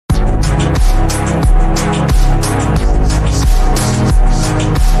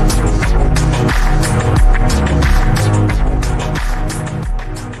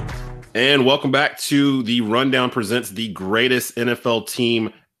And welcome back to the Rundown presents the greatest NFL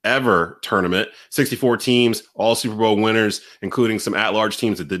team ever tournament. 64 teams, all Super Bowl winners, including some at-large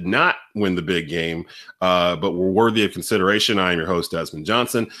teams that did not win the big game, but were worthy of consideration. I am your host, Desmond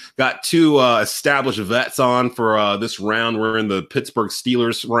Johnson. Got two established vets on for this round. We're in the Pittsburgh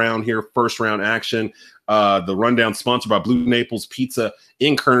Steelers round here, first round action. The Rundown sponsored by Blue Naples Pizza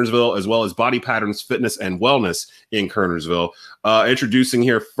in Kernersville, as well as Body Patterns Fitness and Wellness in Kernersville. Introducing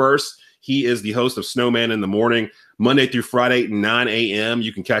here first, he is the host of Snowman in the Morning, Monday through Friday, 9 a.m.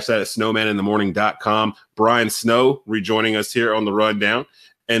 You can catch that at snowmaninthemorning.com. Brian Snow rejoining us here on the Rundown.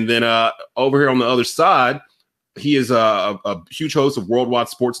 And then over here on the other side, he is a huge host of Worldwide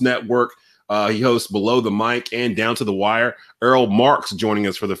Sports Network. He hosts Below the Mic and Down to the Wire. Earl Marks joining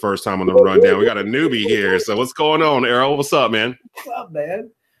us for the first time on the Rundown. We got a newbie here. So what's going on, Earl? What's up, man? What's up, man?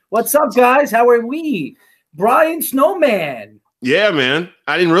 What's up, guys? How are we? Brian Snowman. Yeah, man.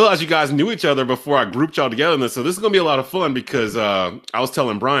 I didn't realize you guys knew each other before I grouped y'all together in this. So this is going to be a lot of fun because I was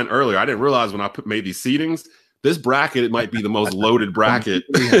telling Brian earlier, I didn't realize when I made these seatings, this bracket, it might be the most loaded bracket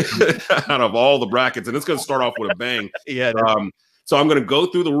out of all the brackets. And it's going to start off with a bang. Yeah. So I'm going to go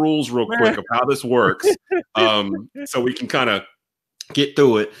through the rules real quick of how this works so we can kind of get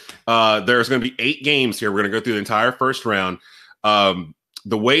through it. There's going to be 8 games here. We're going to go through the entire first round. The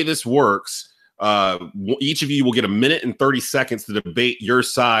way this works, each of you will get 1 minute and 30 seconds to debate your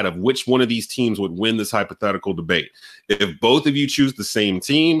side of which one of these teams would win this hypothetical debate. If both of you choose the same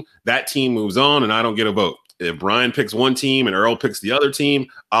team, that team moves on and I don't get a vote. If Brian picks one team and Earl picks the other team,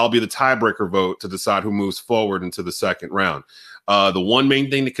 I'll be the tiebreaker vote to decide who moves forward into the second round. The one main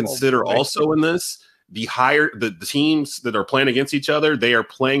thing to consider also in this, the teams that are playing against each other, they are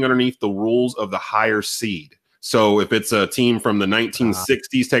playing underneath the rules of the higher seed. So if it's a team from the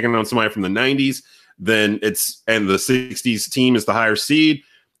 1960s taking on somebody from the 90s, then the 60s team is the higher seed.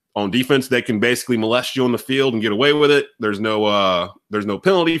 On defense, they can basically molest you on the field and get away with it. There's no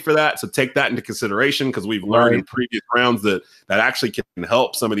penalty for that. So take that into consideration because we've learned in previous rounds that actually can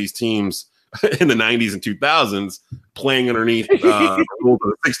help some of these teams in the 90s and 2000s playing underneath the rules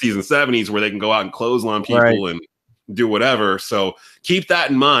of the 60s and 70s where they can go out and clothesline people and do whatever. So keep that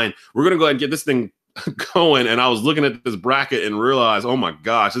in mind. We're going to go ahead and get this thing going. And I was looking at this bracket and realized, oh my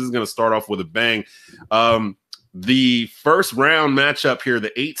gosh, this is going to start off with a bang. The first round matchup here,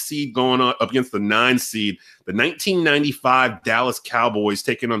 the 8 seed going up against the 9 seed, the 1995 Dallas Cowboys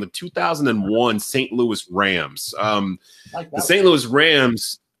taking on the 2001 St. Louis Rams. The St. Louis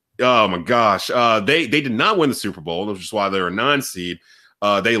Rams, oh my gosh, they did not win the Super Bowl, which is why they're a 9 seed.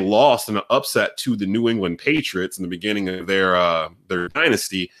 They lost in an upset to the New England Patriots in the beginning of their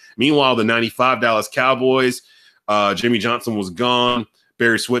dynasty. Meanwhile, the 95 Dallas Cowboys, Jimmy Johnson was gone.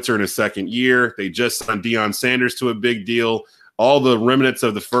 Barry Switzer in his second year. They just signed Deion Sanders to a big deal. All the remnants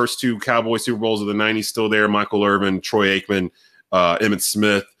of the first 2 Cowboy Super Bowls of the 90s still there. Michael Irvin, Troy Aikman, Emmitt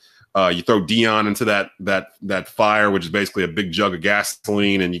Smith. You throw Deion into that fire, which is basically a big jug of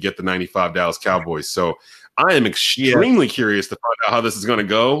gasoline, and you get the 95 Dallas Cowboys. So I am extremely curious to find out how this is going to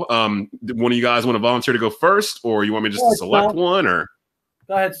go. One of you guys want to volunteer to go first, or you want me just to select one? Or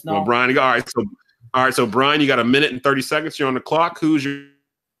go ahead, Snow. Well, Brian, all right. So Brian, you got 1 minute and 30 seconds. You're on the clock. Who's your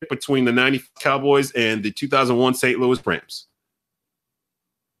between the 90 Cowboys and the 2001 St. Louis Rams?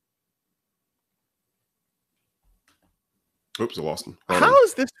 Oops, I lost him. How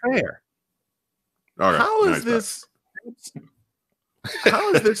is this fair? All right. How is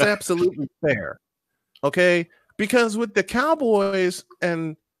this absolutely fair? Okay, because with the Cowboys,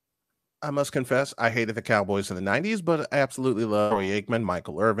 and I must confess, I hated the Cowboys in the 90s, but I absolutely love Troy Aikman,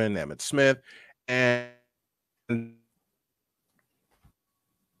 Michael Irvin, Emmitt Smith, and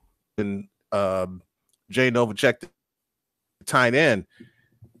Jay Novacek, tight end.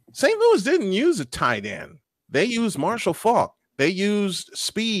 St. Louis didn't use a tight end. They used Marshall Faulk. They used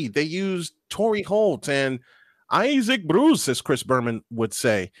speed. They used Torrey Holt and Isaac Bruce, as Chris Berman would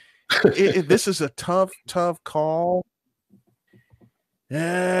say. This is a tough call.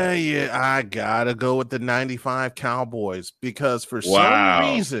 Yeah, I gotta go with the 95 Cowboys because for some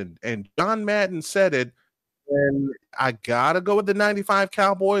reason, and John Madden said it, and I gotta go with the 95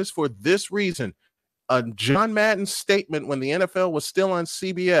 Cowboys for this reason. John Madden's statement when the NFL was still on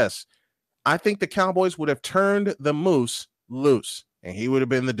CBS, I think the Cowboys would have turned the moose loose, and he would have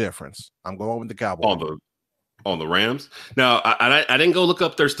been the difference. I'm going with the Cowboys. On the Rams. Now, I didn't go look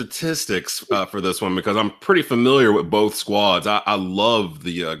up their statistics for this one because I'm pretty familiar with both squads. I love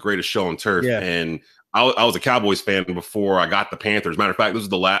the Greatest Show on Turf, and I was a Cowboys fan before I got the Panthers. Matter of fact, this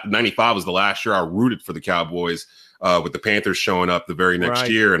was 95 was the last year I rooted for the Cowboys with the Panthers showing up the very next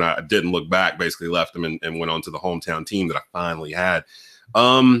year, and I didn't look back. Basically, left them and went on to the hometown team that I finally had.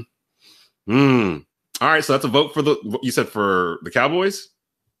 All right, so that's a vote for you said for the Cowboys?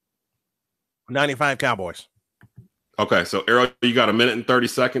 95 Cowboys. Okay, so Errol, you got a minute and 30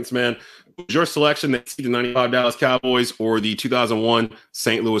 seconds, man. Was your selection the 95 Dallas Cowboys or the 2001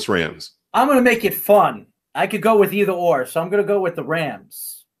 St. Louis Rams? I'm going to make it fun. I could go with either or, so I'm going to go with the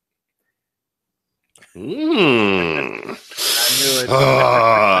Rams. I knew it.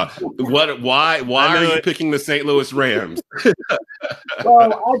 Why are you picking the St. Louis Rams?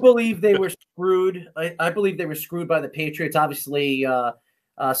 Well, I believe they were screwed. I believe they were screwed by the Patriots. Obviously,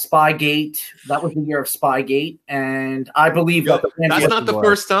 Spygate. That was the year of Spygate, and I believe that's not the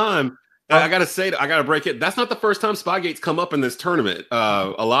first time. I gotta say, I gotta break it. That's not the first time Spygate's come up in this tournament.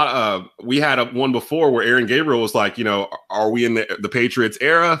 We had one before where Aaron Gabriel was like, are we in the Patriots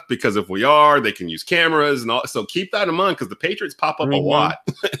era? Because if we are, they can use cameras and all. So keep that in mind because the Patriots pop up a lot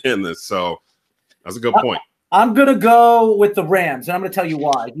in this. So that's a good point. I'm going to go with the Rams, and I'm going to tell you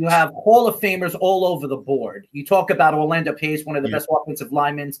why. You have Hall of Famers all over the board. You talk about Orlando Pace, one of the best offensive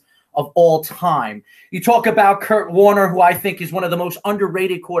linemen of all time. You talk about Kurt Warner, who I think is one of the most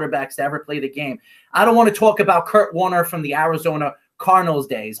underrated quarterbacks to ever play the game. I don't want to talk about Kurt Warner from the Arizona Cardinals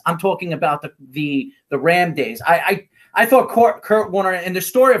days. I'm talking about the Ram days. I thought Kurt Warner, and the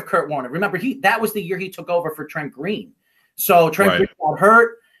story of Kurt Warner, remember, that was the year he took over for Trent Green. So Trent Green got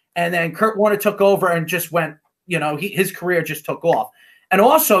hurt, and then Kurt Warner took over and just went, his career just took off. And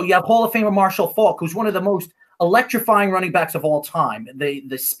also, you have Hall of Famer Marshall Faulk, who's one of the most electrifying running backs of all time.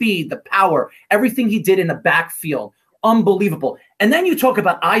 The speed, the power, everything he did in the backfield, unbelievable. And then you talk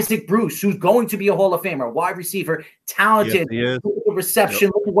about Isaac Bruce, who's going to be a Hall of Famer, wide receiver, talented,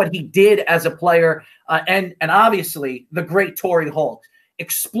 reception. Look at what he did as a player. And obviously, the great Torrey Holt,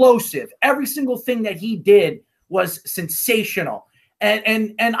 explosive. Every single thing that he did was sensational.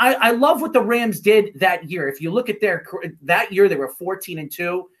 And I love what the Rams did that year. If you look at that year, they were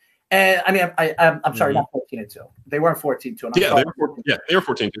 14-2. And I mean, I'm sorry, not 14-2. They weren't 14-2. They were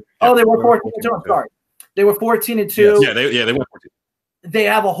 14-2. Oh, they were 14-2. I'm sorry. They were 14-2. Yeah, they were 14. They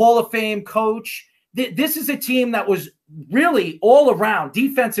have a Hall of Fame coach. This is a team that was really all around,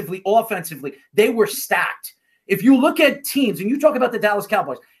 defensively, offensively. They were stacked. If you look at teams, and you talk about the Dallas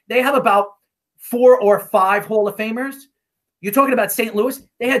Cowboys, they have about 4 or 5 Hall of Famers. You're talking about St. Louis,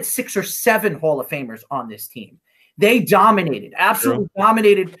 they had 6 or 7 Hall of Famers on this team. They dominated, absolutely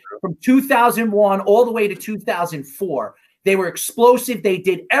dominated from 2001 all the way to 2004. They were explosive. They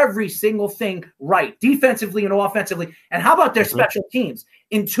did every single thing right, defensively and offensively. And how about their special teams?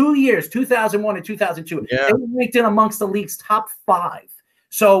 In 2 years, 2001 and 2002, they were ranked in amongst the league's top 5.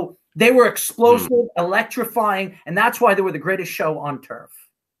 So they were explosive, electrifying, and that's why they were the greatest show on turf.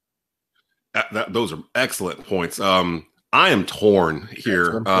 Those are excellent points. I am torn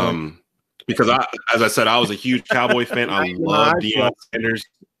here because as I said, I was a huge Cowboy fan. I love Deion Sanders.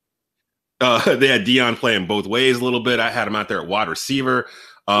 They had Deion playing both ways a little bit. I had him out there at wide receiver.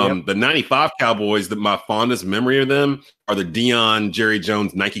 The 95 Cowboys, my fondest memory of them are the Deion, Jerry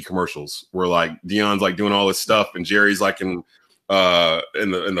Jones Nike commercials where like Deion's like doing all this stuff and Jerry's like in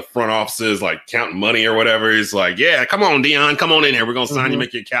the front offices, like counting money or whatever. He's like, yeah, come on, Deion, come on in here. We're going to sign you,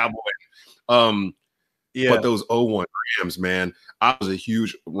 make you a Cowboy. But those 01 Rams, man, I was a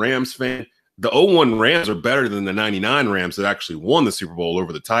huge Rams fan. The 01 Rams are better than the 99 Rams that actually won the Super Bowl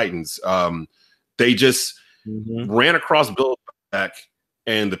over the Titans. They just ran across Bill Belichick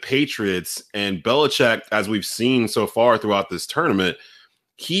and the Patriots. And Belichick, as we've seen so far throughout this tournament,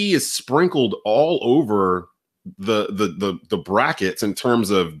 he is sprinkled all over the brackets in terms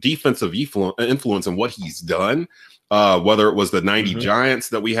of defensive influence and what he's done. Whether it was the 90 Giants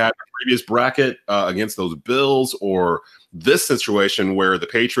that we had in the previous bracket against those Bills or this situation where the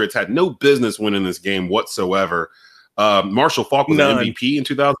Patriots had no business winning this game whatsoever. Marshall Faulk was an MVP in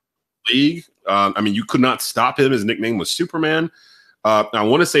 2000 league. I mean, you could not stop him. His nickname was Superman. I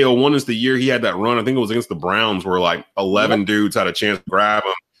want to say 01 is the year he had that run. I think it was against the Browns where like 11 dudes had a chance to grab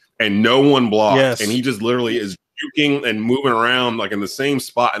him and no one blocked. And he just literally is juking and moving around like in the same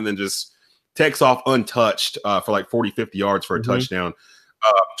spot and then just takes off untouched for like 40, 50 yards for a touchdown.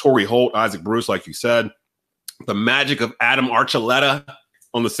 Torrey Holt, Isaac Bruce, like you said. The magic of Adam Archuleta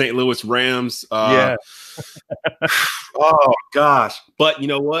on the St. Louis Rams. Oh, gosh. But you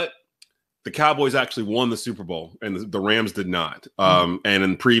know what? The Cowboys actually won the Super Bowl, and the Rams did not. And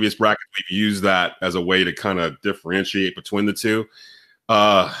in previous brackets, we've used that as a way to kind of differentiate between the two.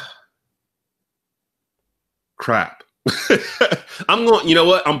 Crap. I'm going, you know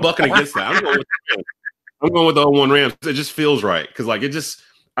what? I'm bucking against that. I'm going with the 01 Rams. It just feels right. Because, like, it just,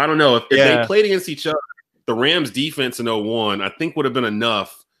 I don't know. If they played against each other, the Rams defense in 01, I think would have been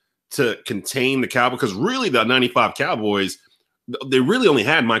enough to contain the Cowboys. Because really, the 95 Cowboys, they really only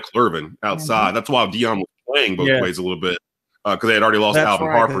had Michael Irvin outside. Mm-hmm. That's why Dion was playing both ways a little bit because they had already lost Alvin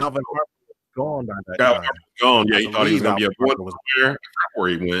Harper. Alvin Harper was gone by that time. Gone. Yeah, he thought he was going to be a one player. Where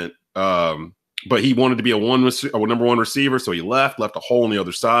he went. But he wanted to be a number one receiver, so he left a hole on the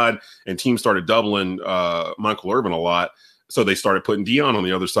other side, and teams started doubling Michael Irvin a lot. So they started putting Dion on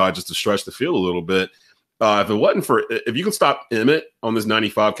the other side just to stretch the field a little bit. If you can stop Emmett on this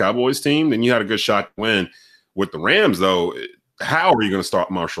 95 Cowboys team, then you had a good shot to win. With the Rams, though, how are you going to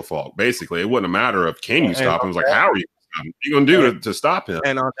stop Marshall Faulk? Basically, it wasn't a matter of can you stop him. It was like, how are you going to do to stop him?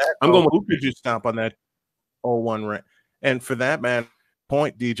 And on that, I'm going. Who could you stop on that 0-1 Ram? And for that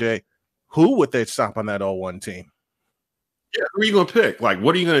point, DJ, who would they stop on that 0-1 team? Yeah, who are you going to pick? Like,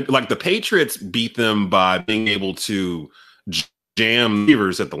 what are you going to like? The Patriots beat them by being able to jam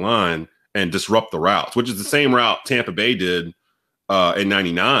receivers at the line and disrupt the routes, which is the same route Tampa Bay did in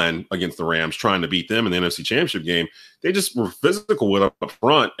 99 against the Rams, trying to beat them in the NFC Championship game. They just were physical with up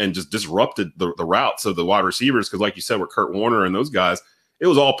front and just disrupted the routes of the wide receivers. Because like you said, with Kurt Warner and those guys, it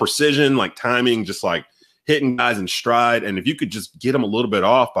was all precision, like timing, just like hitting guys in stride. And if you could just get them a little bit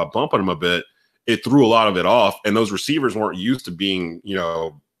off by bumping them a bit, it threw a lot of it off. And those receivers weren't used to being,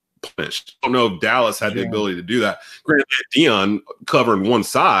 punished. I don't know if Dallas had the ability to do that. Granted, Dion covering one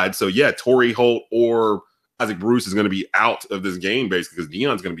side. So yeah, Torrey Holt or Isaac Bruce is going to be out of this game basically because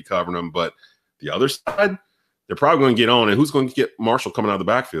Dion's going to be covering them. But the other side, they're probably going to get on. And who's going to get Marshall coming out of the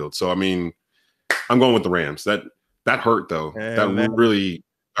backfield? So I mean, I'm going with the Rams. That hurt though. And that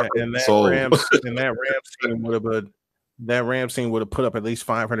Rams team would have put up at least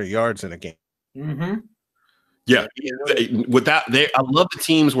 500 yards in a game. Mm-hmm. Yeah, with that, I love the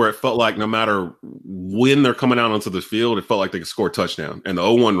teams where it felt like no matter when they're coming out onto the field, it felt like they could score a touchdown. And the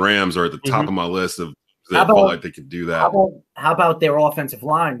 0-1 Rams are at the top of my list of that felt like they could do that. How about their offensive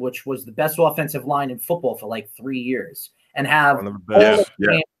line, which was the best offensive line in football for like 3 years, and have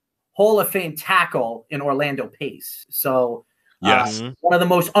Hall of Fame tackle in Orlando Pace. So one of the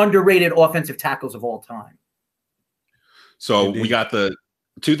most underrated offensive tackles of all time. So we got the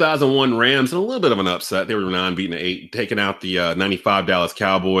 2001 Rams and a little bit of an upset. They were 9-8, taking out the 95 Dallas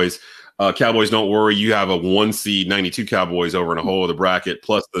Cowboys. Cowboys, don't worry. You have a 1 seed 92 Cowboys over in a hole of the bracket.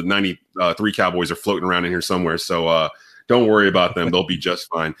 Plus the 93 Cowboys are floating around in here somewhere. So don't worry about them. They'll be just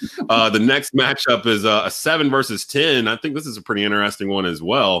fine. The next matchup is a 7 versus 10. I think this is a pretty interesting one as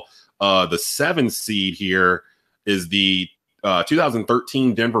well. The 7 seed here is the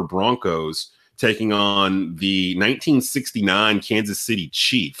 2013 Denver Broncos taking on the 1969 Kansas City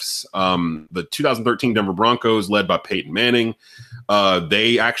Chiefs. The 2013 Denver Broncos, led by Peyton Manning,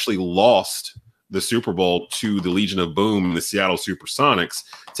 they actually lost the Super Bowl to the Legion of Boom and the Seattle Supersonics,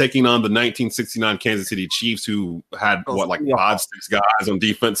 taking on the 1969 Kansas City Chiefs, who had 5-6 guys on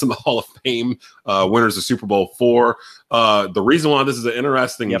defense in the Hall of Fame, winners of Super Bowl IV. The reason why this is an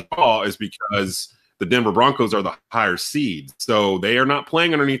interesting draw is because the Denver Broncos are the higher seed. So they are not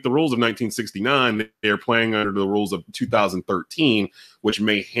playing underneath the rules of 1969. They are playing under the rules of 2013, which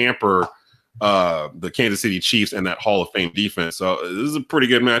may hamper the Kansas City Chiefs and that Hall of Fame defense. So this is a pretty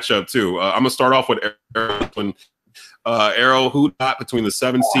good matchup too. I'm going to start off with Arrow, who got between the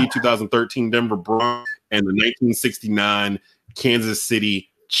 7 seed 2013 Denver Broncos and the 1969 Kansas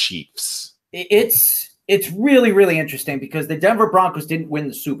City Chiefs. It's really, really interesting because the Denver Broncos didn't win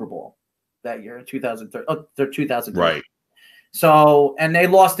the Super Bowl that year in 2013. Oh, they're 2003. Right. So, and they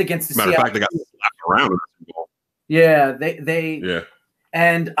lost against the Matter of fact, they got slapped around in the Super Bowl. Yeah, they.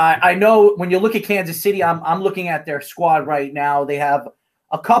 And I know when you look at Kansas City, I'm looking at their squad right now. They have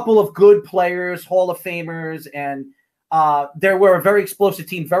a couple of good players, Hall of Famers, and they were a very explosive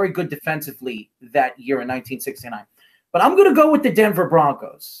team, very good defensively that year in 1969. But I'm going to go with the Denver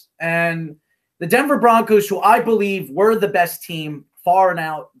Broncos. And the Denver Broncos, who I believe were the best team, far and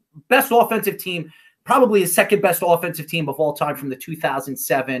out, best offensive team, probably the second best offensive team of all time from the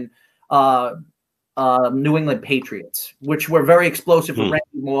 2007 New England Patriots, which were very explosive with Randy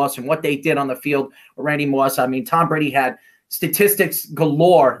Moss and what they did on the field with Randy Moss. I mean, Tom Brady had statistics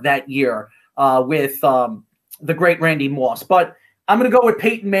galore that year with the great Randy Moss. But I'm going to go with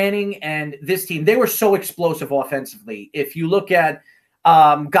Peyton Manning and this team. They were so explosive offensively. If you look at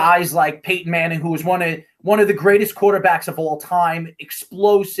guys like Peyton Manning, who was one of the greatest quarterbacks of all time,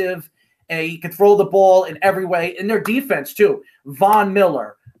 explosive, he could throw the ball in every way. And their defense, too. Von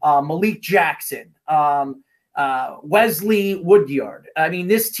Miller, Malik Jackson, Wesley Woodyard. I mean,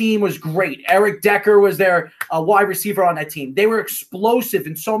 this team was great. Eric Decker was their wide receiver on that team. They were explosive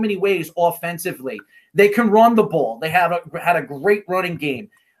in so many ways offensively. They can run the ball. They had a great running game.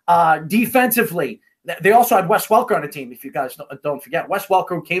 Defensively, they also had Wes Welker on the team, if you guys don't forget. Wes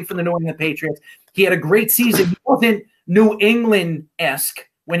Welker came from the New England Patriots. He had a great season. He wasn't New England-esque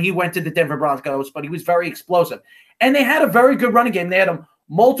when he went to the Denver Broncos, but he was very explosive. And they had a very good running game. They had a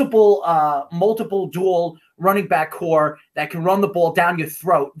multiple dual running back core that can run the ball down your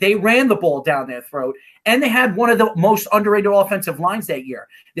throat. They ran the ball down their throat. And they had one of the most underrated offensive lines that year.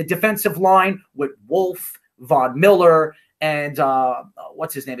 The defensive line with Wolf, Von Miller, and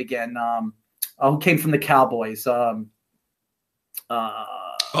what's his name again? Who came from the Cowboys? DeMarcus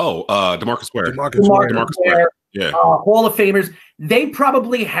Ware. DeMarcus Ware. Yeah. Hall of Famers. They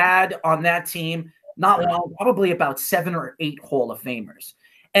probably had on that team, not long, probably about 7 or 8 Hall of Famers.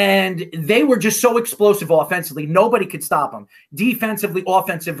 And they were just so explosive offensively. Nobody could stop them. Defensively,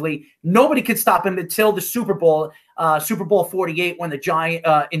 offensively, nobody could stop them until the Super Bowl 48, when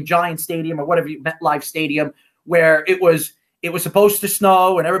the in Giant Stadium or whatever, MetLife Stadium, where it was supposed to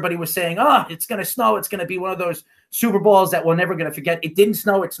snow and everybody was saying, "Oh, it's going to snow. It's going to be one of those Super Bowls that we're never going to forget." It didn't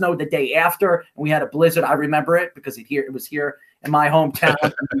snow. It snowed the day after, and we had a blizzard. I remember it because it was here in my hometown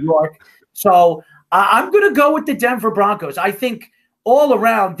in New York. So I'm going to go with the Denver Broncos. I think all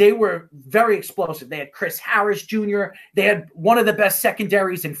around, they were very explosive. They had Chris Harris Jr. They had one of the best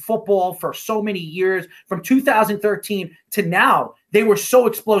secondaries in football for so many years. From 2013 to now, they were so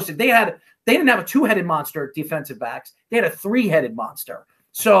explosive. They didn't have a 2-headed monster defensive backs. They had a 3-headed monster.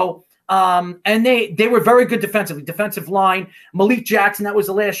 So, and they were very good defensively. Defensive line, Malik Jackson, that was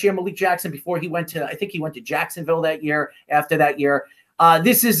the last year. Malik Jackson before he went to, I think he went to Jacksonville that year. After that year,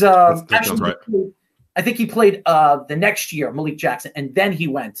 this is actually right. I think he played the next year, Malik Jackson, and then he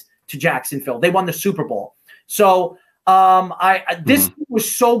went to Jacksonville. They won the Super Bowl. So this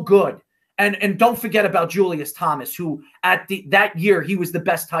was so good. And don't forget about Julius Thomas, who that year he was the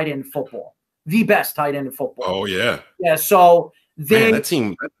best tight end in football. The best tight end in football. Oh, yeah. Yeah, so that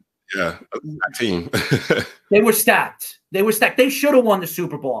team. Yeah, that team. They were stacked. They should have won the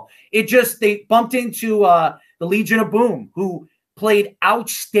Super Bowl. They bumped into the Legion of Boom, who played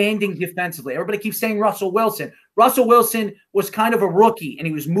outstanding defensively. Everybody keeps saying Russell Wilson. Russell Wilson was kind of a rookie, and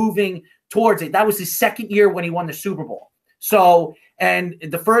he was moving towards it. That was his second year when he won the Super Bowl. So, and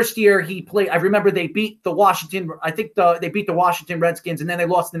the first year he played, I remember they beat the Washington, they beat the Washington Redskins, and then they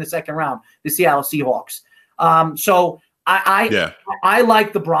lost in the second round, the Seattle Seahawks. So I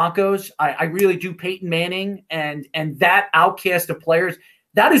like the Broncos. I really do. Peyton Manning and that outcast of players.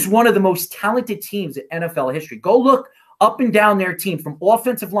 That is one of the most talented teams in NFL history. Go look up and down their team, from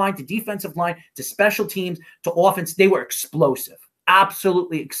offensive line to defensive line to special teams to offense. They were explosive,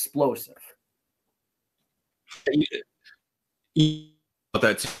 absolutely explosive.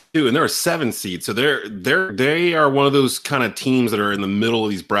 That too, and they're a 7 seed, so they are one of those kind of teams that are in the middle of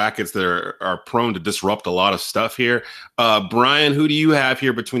these brackets that are prone to disrupt a lot of stuff here. Brian, who do you have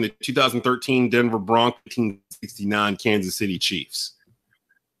here between the 2013 Denver Broncos, 1969 Kansas City Chiefs?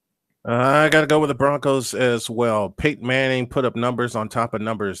 I got to go with the Broncos as well. Peyton Manning put up numbers on top of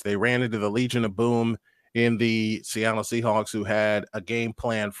numbers. They ran into the Legion of Boom in the Seattle Seahawks, who had a game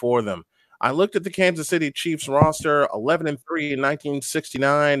plan for them. I looked at the Kansas City Chiefs roster, 11-3 in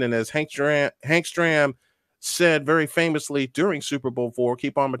 1969, and as Hank Stram said very famously during Super Bowl IV,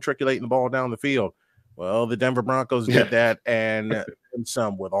 keep on matriculating the ball down the field. Well, the Denver Broncos did that, and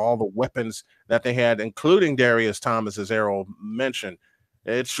some, with all the weapons that they had, including Darius Thomas, as Errol mentioned.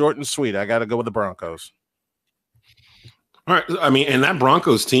 It's short and sweet. I got to go with the Broncos. All right. I mean, and that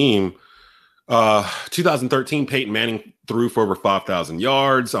Broncos team, 2013, Peyton Manning threw for over 5,000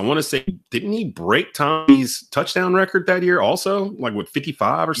 yards. I want to say, didn't he break Tommy's touchdown record that year also? Like with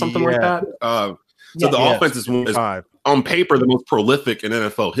 55 or something like that? So the offense is on paper the most prolific in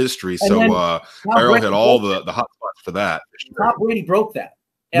NFL history. So Errol had all the hot spots for that. Tom Brady broke that.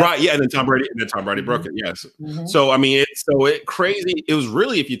 Yeah. Right, yeah, and then Tom Brady broke it. Yes. So I mean, it crazy. It was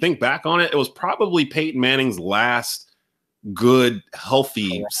really, if you think back on it, it was probably Peyton Manning's last good,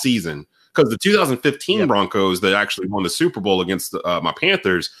 healthy season, because the 2015 Broncos that actually won the Super Bowl against my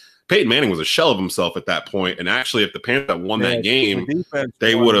Panthers, Peyton Manning was a shell of himself at that point. And actually, if the Panthers won that game,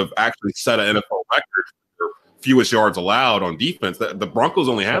 they would have actually set an NFL record for fewest yards allowed on defense. The Broncos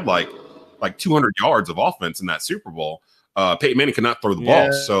only had like 200 yards of offense in that Super Bowl. Peyton Manning could not throw the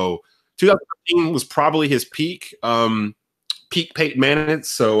ball. So 2015 was probably his peak Peyton Manning.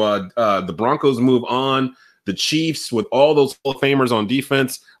 So the Broncos move on. The Chiefs, with all those Hall of Famers on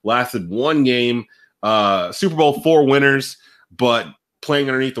defense, lasted one game. Super Bowl IV winners, but playing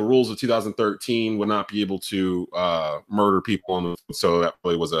underneath the rules of 2013 would not be able to murder people on the field. So that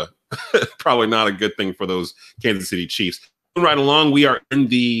really was probably not a good thing for those Kansas City Chiefs. Right along, we are in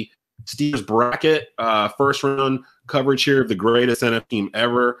the Steelers bracket, first round. coverage here of the greatest NFL team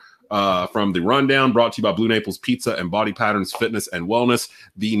ever. From the rundown, brought to you by Blue Naples Pizza and Body Patterns Fitness and Wellness.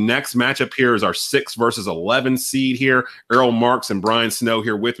 The next matchup here is our 6 versus 11 seed here. Errol Marks and Brian Snow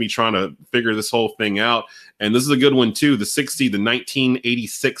here with me trying to figure this whole thing out. And this is a good one too. The 6th seed, the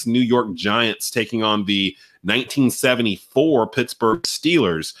 1986 New York Giants taking on the 1974 Pittsburgh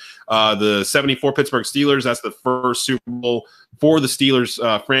Steelers. The 74 Pittsburgh Steelers, that's the first Super Bowl for the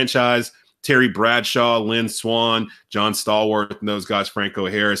Steelers franchise. Terry Bradshaw, Lynn Swann, John Stallworth, and those guys, Franco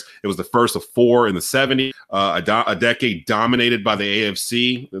Harris. It was the first of 4 in the 70s, a decade dominated by the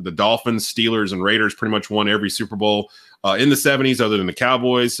AFC. The Dolphins, Steelers, and Raiders pretty much won every Super Bowl in the 70s, other than the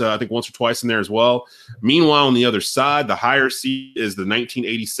Cowboys, I think once or twice in there as well. Meanwhile, on the other side, the higher seed is the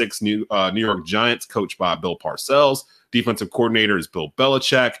 1986 New York Giants, coached by Bill Parcells. Defensive coordinator is Bill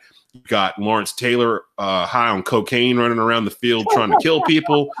Belichick. You've got Lawrence Taylor high on cocaine running around the field trying to kill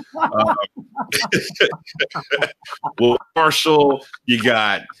people. Will Marshall, you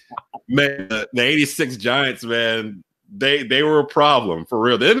got the 86 Giants, man. They were a problem for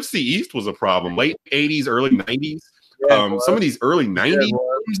real. The NFC East was a problem. Late 80s, early 90s. Some of these early 90s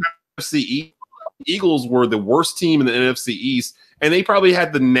NFC Eagles were the worst team in the NFC East, and they probably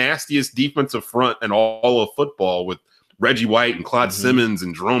had the nastiest defensive front in all of football with Reggie White and Clyde Simmons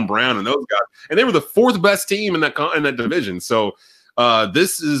and Jerome Brown and those guys. And they were the 4th best team in that division. So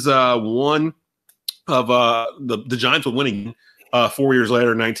this is one of the Giants were winning 4 years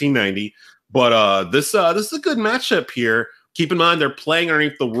later in 1990. But this is a good matchup here. Keep in mind, they're playing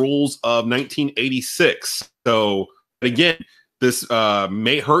underneath the rules of 1986. So, again, this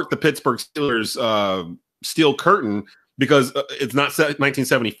may hurt the Pittsburgh Steelers steel curtain because it's not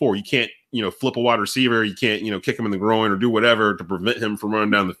 1974. You can't, flip a wide receiver. You can't, kick him in the groin or do whatever to prevent him from running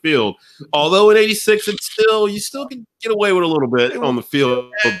down the field. Although in 86, you still can get away with a little bit on the field.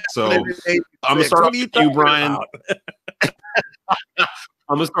 So I'm going to start off with you, Brian.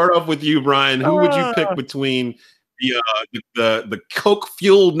 I'm going to start off with you, Brian. Who would you pick between the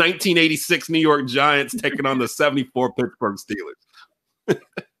Coke-fueled 1986 New York Giants taking on the 74 Pittsburgh Steelers?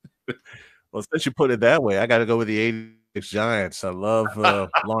 Well, since you put it that way, I got to go with the 86 Giants. I love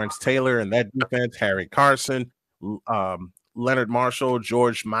Lawrence Taylor and that defense, Harry Carson, Leonard Marshall,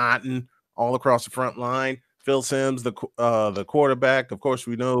 George Martin, all across the front line. Phil Simms, the quarterback. Of course,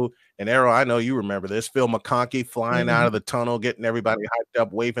 we know, and Errol, I know you remember this, Phil McConkey flying out of the tunnel, getting everybody hyped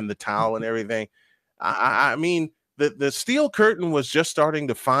up, waving the towel and everything. I mean, the steel curtain was just starting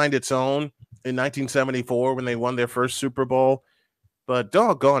to find its own in 1974 when they won their first Super Bowl. But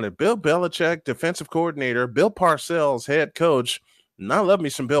doggone it, Bill Belichick, defensive coordinator, Bill Parcells, head coach. And I love me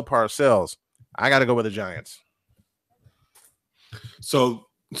some Bill Parcells. I got to go with the Giants. So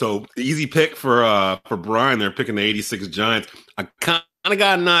easy pick for Brian. They're picking the 86 Giants. I kind of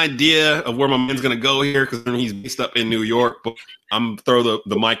got an idea of where my man's going to go here because he's based up in New York. But I'm throw the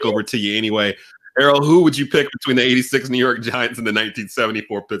mic over to you anyway. Errol, who would you pick between the 86 New York Giants and the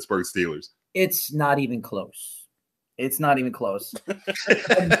 1974 Pittsburgh Steelers? It's not even close. It's not even close.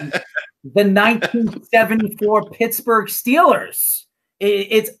 The 1974 Pittsburgh Steelers.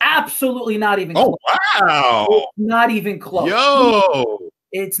 It's absolutely not even close. Oh, wow. It's not even close.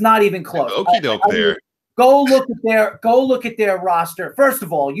 It's not even close. Okie doke there. Go look at their roster. First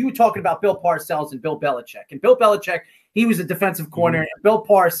of all, you were talking about Bill Parcells and Bill Belichick. And Bill Belichick, he was a defensive coordinator. And Bill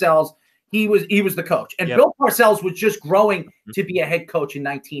Parcells, he was the coach. And Bill Parcells was just growing to be a head coach in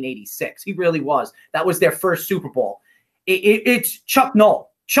 1986. He really was. That was their first Super Bowl. It's Chuck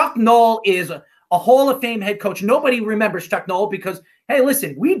Noll. Chuck Noll is a Hall of Fame head coach. Nobody remembers Chuck Noll because, hey,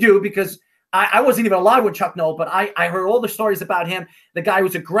 listen, we do because I wasn't even alive with Chuck Noll, but I heard all the stories about him. The guy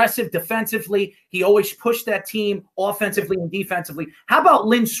was aggressive defensively. He always pushed that team offensively and defensively. How about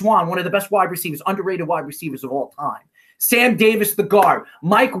Lynn Swann, one of the best wide receivers, underrated wide receivers of all time? Sam Davis, the guard.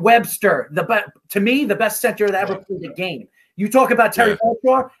 Mike Webster, to me, the best center that ever played the game. You talk about Terry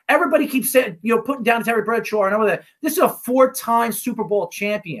Bradshaw. Everybody keeps saying, putting down Terry Bradshaw and all that. This is a 4-time Super Bowl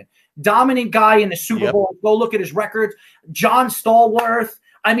champion, dominant guy in the Super Bowl. Go look at his records. John Stallworth.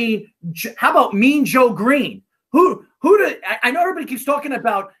 I mean, how about Mean Joe Green? I know everybody keeps talking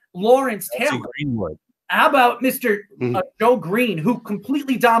about Lawrence Taylor. How about Mr. Joe Green, who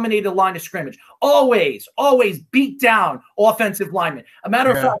completely dominated the line of scrimmage? Always beat down offensive linemen. A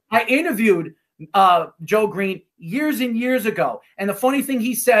matter of fact, I interviewed Joe Green years and years ago. And the funny thing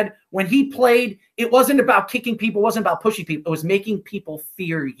he said, when he played, it wasn't about kicking people, it wasn't about pushing people. It was making people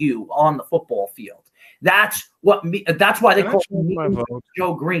fear you on the football field. That's why they call him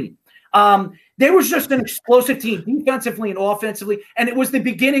Joe Green. There was just an explosive team defensively and offensively. And it was the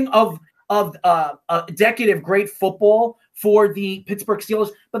beginning of a decade of great football for the Pittsburgh Steelers,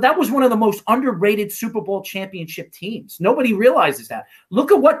 but that was one of the most underrated Super Bowl championship teams. Nobody realizes that.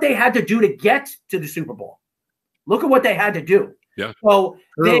 Look at what they had to do to get to the Super Bowl. Look at what they had to do. Yeah. So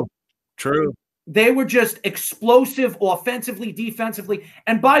True. They were just explosive offensively, defensively.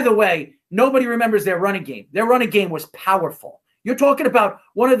 And by the way, nobody remembers their running game. Their running game was powerful. You're talking about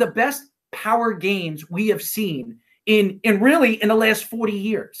one of the best power games we have seen in the last 40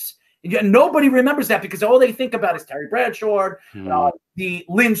 years. Nobody remembers that because all they think about is Terry Bradshaw, the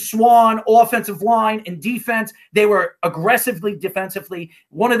Lynn Swann offensive line and defense. They were aggressively defensively,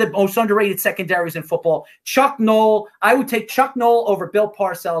 one of the most underrated secondaries in football. Chuck Noll, I would take Chuck Noll over Bill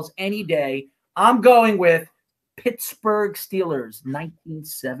Parcells any day. I'm going with Pittsburgh Steelers,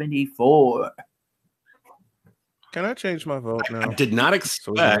 1974. Can I change my vote now? I did not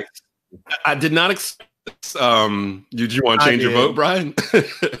expect. Did you want to change your vote, Brian?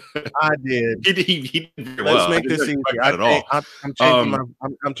 I did. He did very well. Let's make this easy.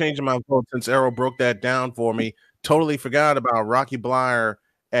 I'm changing my vote since Errol broke that down for me. Totally forgot about Rocky Bleier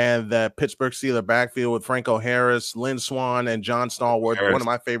and the Pittsburgh Steelers backfield with Franco Harris, Lynn Swann, and John Stallworth, one of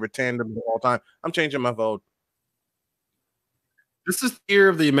my favorite tandems of all time. I'm changing my vote. This is the year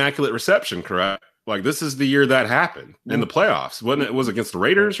of the Immaculate Reception, correct? Like, this is the year that happened in the playoffs. Wasn't it? Was it against the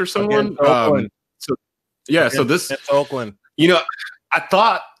Raiders or someone? So this it's Oakland. I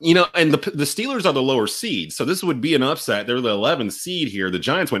thought, and the Steelers are the lower seed, so this would be an upset. They're the 11th seed here. The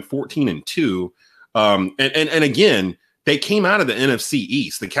Giants went 14-2, and again, they came out of the NFC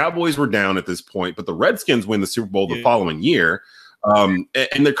East. The Cowboys were down at this point, but the Redskins win the Super Bowl the following year, and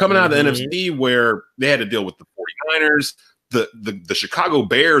they're coming out of the NFC where they had to deal with the 49ers. The Chicago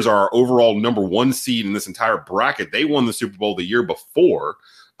Bears are our overall number 1 seed in this entire bracket. They won the Super Bowl the year before.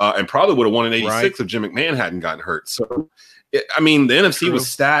 And probably would have won in 86 if Jim McMahon hadn't gotten hurt. So, the NFC was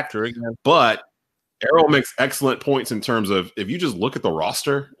stacked, but Errol makes excellent points in terms of if you just look at the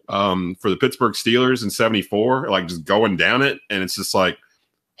roster for the Pittsburgh Steelers in 74, like just going down it, and it's just like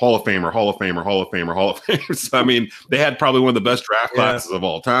Hall of Famer, Hall of Famer, Hall of Famer, Hall of Famer. So, they had probably one of the best draft classes of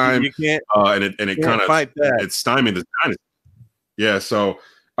all time. You can't, and it kind of it stymied the dynasty. Yeah. So,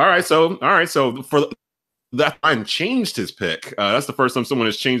 all right. So for that Brian changed his pick. That's the first time someone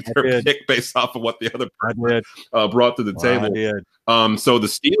has changed their pick based off of what the other person brought to the table. So the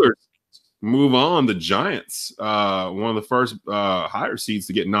Steelers move on. The Giants, one of the first higher seeds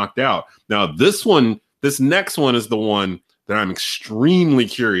to get knocked out. Now this next one is the one that I'm extremely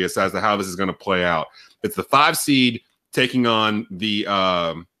curious as to how this is going to play out. It's the 5 seed taking on the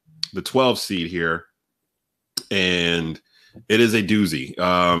 12 seed here, and it is a doozy.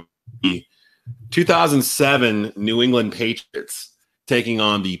 2007 New England Patriots taking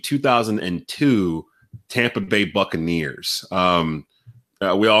on the 2002 Tampa Bay Buccaneers.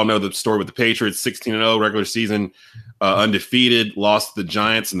 We all know the story with the Patriots, 16-0 regular season, undefeated, lost to the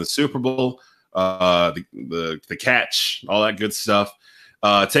Giants in the Super Bowl, the catch, all that good stuff.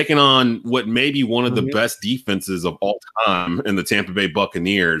 Taking on what may be one of the best defenses of all time in the Tampa Bay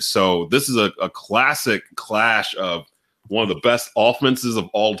Buccaneers. So this is a classic clash of one of the best offenses of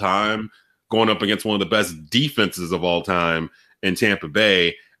all time going up against one of the best defenses of all time in Tampa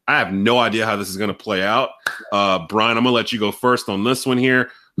Bay. I have no idea how this is going to play out. Brian, I'm going to let you go first on this one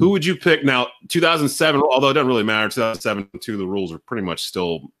here. Who would you pick? Now, 2007, although it doesn't really matter, 2007 too, the rules are pretty much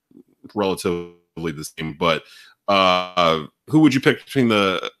still relatively the same. But who would you pick between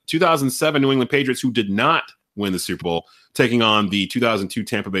the 2007 New England Patriots, who did not win the Super Bowl, taking on the 2002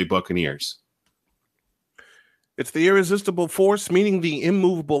 Tampa Bay Buccaneers? It's the irresistible force, meaning the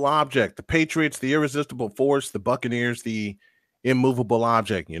immovable object. The Patriots, the irresistible force. The Buccaneers, the immovable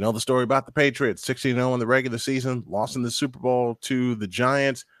object. You know the story about the Patriots, 16-0 in the regular season, lost in the Super Bowl to the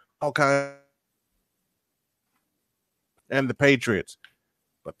Giants, all kinds, and the Patriots.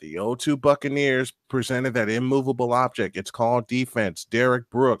 But the 0-2 Buccaneers presented that immovable object. It's called defense. Derek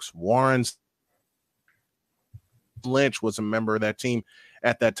Brooks, Warren Lynch was a member of that team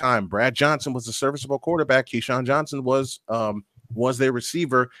at that time. Brad Johnson was a serviceable quarterback. Keyshawn Johnson was their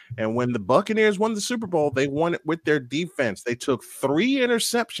receiver. And when the Buccaneers won the Super Bowl, they won it with their defense. They took 3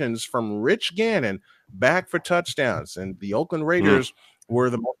 interceptions from Rich Gannon back for touchdowns. And the Oakland Raiders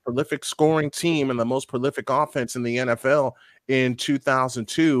were the most prolific scoring team and the most prolific offense in the NFL in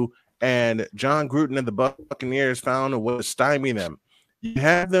 2002. And John Gruden and the Buccaneers found a way to stymie them. You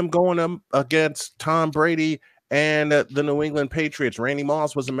have them going up against Tom Brady and the New England Patriots. Randy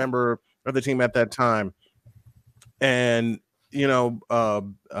Moss was a member of the team at that time. And,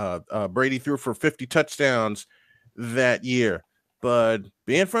 Brady threw for 50 touchdowns that year. But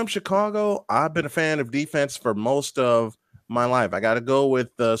being from Chicago, I've been a fan of defense for most of my life. I got to go with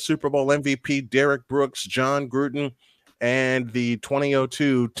the Super Bowl MVP, Derek Brooks, John Gruden, and the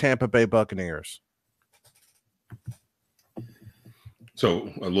 2002 Tampa Bay Buccaneers.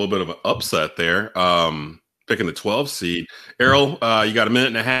 So a little bit of an upset there. Picking the 12 seed. Errol, you got a minute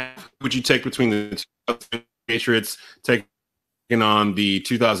and a half. Who would you take between the two Patriots taking on the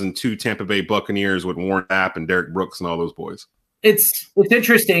 2002 Tampa Bay Buccaneers with Warren Sapp and Derek Brooks and all those boys? It's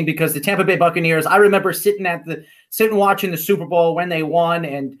interesting because the Tampa Bay Buccaneers, I remember sitting watching the Super Bowl when they won,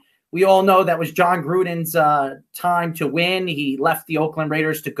 and we all know that was John Gruden's time to win. He left the Oakland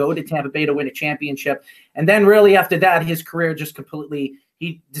Raiders to go to Tampa Bay to win a championship. And then really after that, his career just completely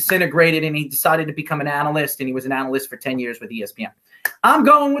he disintegrated, and he decided to become an analyst, and he was an analyst for 10 years with ESPN. I'm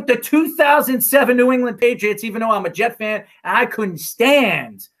going with the 2007 New England Patriots, even though I'm a Jet fan. I couldn't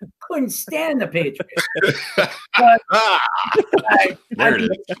stand the Patriots.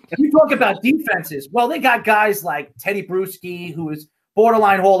 You talk about defenses. Well, they got guys like Teddy Bruschi, who is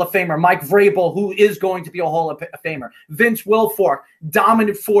borderline Hall of Famer, Mike Vrabel, who is going to be a Hall of Famer, Vince Wilfork,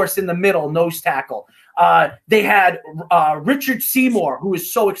 dominant force in the middle, nose tackle. They had Richard Seymour, who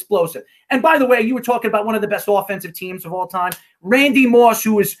is so explosive. And by the way, you were talking about one of the best offensive teams of all time, Randy Moss,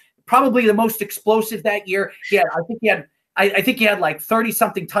 who was probably the most explosive that year. I think he had like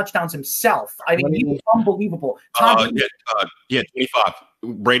 30-something touchdowns himself. I mean, he was unbelievable. 25.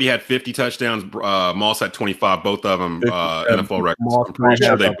 Brady had 50 touchdowns. Moss had 25. Both of them NFL records. I'm pretty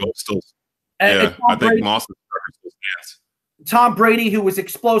sure they both still. I think Moss still stands. Tom Brady, who was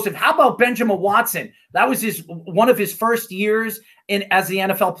explosive. How about Benjamin Watson? That was one of his first years as the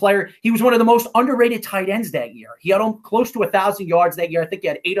NFL player. He was one of the most underrated tight ends that year. He had close to 1,000 yards that year. I think he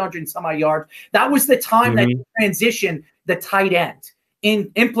had 800 and some odd yards. That was the time that he transitioned the tight end,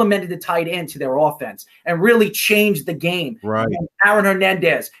 implemented the tight end to their offense and really changed the game. Right. And Aaron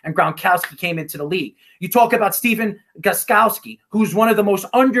Hernandez and Gronkowski came into the league. You talk about Steven Gostkowski, who's one of the most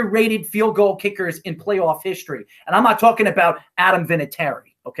underrated field goal kickers in playoff history. And I'm not talking about Adam Vinatieri.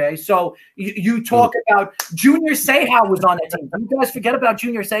 Okay, so you talk about Junior Seau was on that team. You guys forget about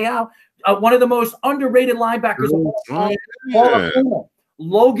Junior Seau, one of the most underrated linebackers of all time.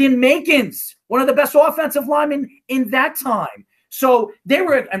 Logan Makins, one of the best offensive linemen in that time. So they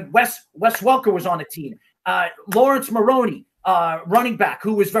were, and Wes Welker was on the team. Lawrence Maroney, running back,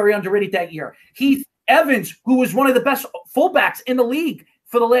 who was very underrated that year. Heath Evans, who was one of the best fullbacks in the league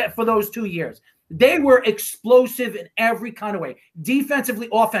for those 2 years. They were explosive in every kind of way, defensively,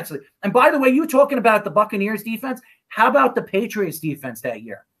 offensively. And by the way, you talking about the Buccaneers defense. How about the Patriots defense that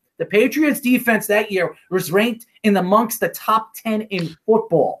year? The Patriots defense that year was ranked amongst the top 10 in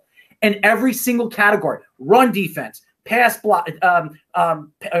football in every single category. Run defense, pass block,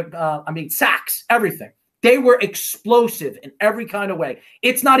 sacks, everything. They were explosive in every kind of way.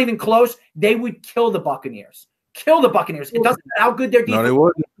 It's not even close. They would kill the Buccaneers. It doesn't matter how good their defense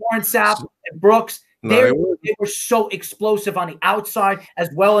was. Warren Sapp and Brooks, they were so explosive on the outside as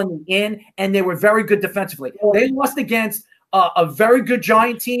well in the in, and they were very good defensively. They lost against a very good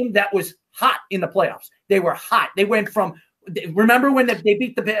Giant team that was hot in the playoffs. They were hot. They went from – remember when they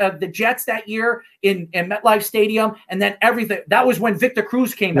beat the Jets that year in MetLife Stadium, and then everything – that was when Victor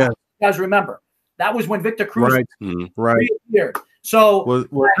Cruz came out. You guys remember. That was when Victor Cruz right. So was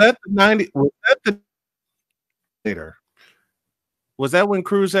that the 90 – was that the later? Was that when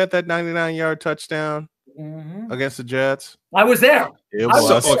Cruz had that 99-yard touchdown against the Jets? I was there. It was.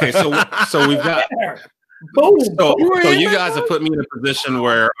 So we've got boom. So you guys have put me in a position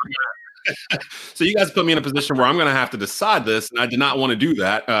where I'm going to have to decide this, and I did not want to do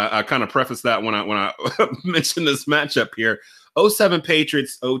that. I kind of prefaced that when I mentioned this matchup here. 07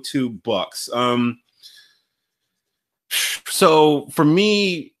 Patriots, 02 Bucks. So for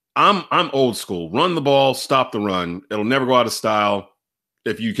me, I'm old school. Run the ball, stop the run. It'll never go out of style.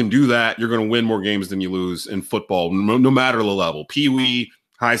 If you can do that, you're going to win more games than you lose in football, no matter the level. Pee-wee,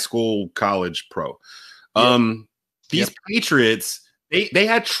 high school, college, pro. These Patriots, they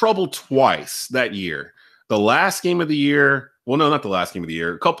had trouble twice that year. The last game of the year, well, no, not the last game of the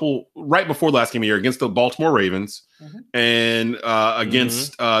year. A couple right before the last game of the year against the Baltimore Ravens and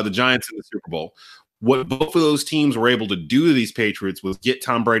against the Giants in the Super Bowl. What both of those teams were able to do to these Patriots was get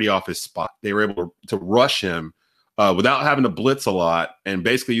Tom Brady off his spot. They were able to rush him without having to blitz a lot and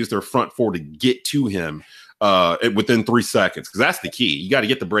basically use their front four to get to him within 3 seconds, because that's the key. You got to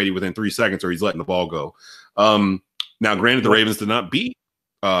get to Brady within 3 seconds or he's letting the ball go. Now, granted, the Ravens did not beat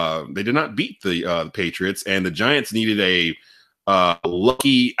the Patriots, and the Giants needed a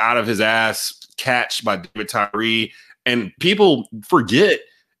lucky out of his ass catch by David Tyree. And people forget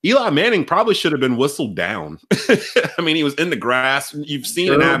Eli Manning probably should have been whistled down. I mean, he was in the grass. You've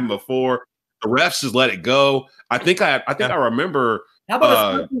seen it happen before. The refs just let it go. I think I remember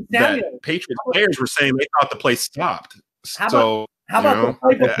that Patriots players were saying they thought the play stopped. So how about the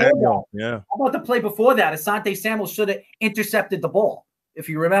play before that? Yeah. How about the play before that? Asante Samuel should have intercepted the ball, if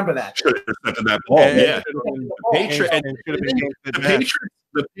you remember that. Should have intercepted that ball. Yeah.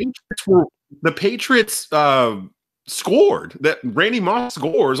 The Patriots scored. That Randy Moss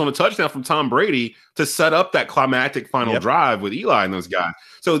scores on a touchdown from Tom Brady to set up that climactic final drive with Eli and those guys.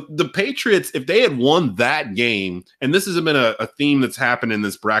 So the Patriots, if they had won that game, and this has been a theme that's happened in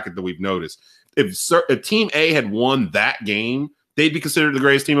this bracket that we've noticed, if Team A had won that game, they'd be considered the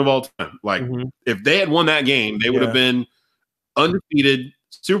greatest team of all time. Like if they had won that game, they would have been undefeated,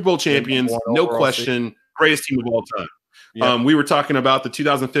 Super Bowl champions, no question, greatest team of all time. Yep. We were talking about the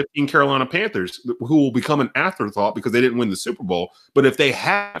 2015 Carolina Panthers, who will become an afterthought because they didn't win the Super Bowl. But if they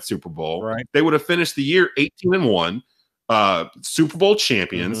had a Super Bowl, they would have finished the year 18-1, Super Bowl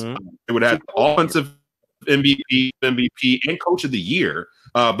champions. They would have offensive MVP, and Coach of the Year.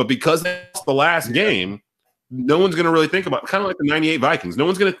 But because they lost the last game, no one's going to really think about, kind of like the 98 Vikings. No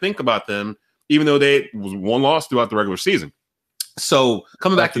one's going to think about them, even though they was one loss throughout the regular season. So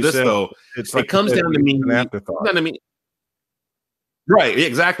coming back to this, though, it comes down to me. Right,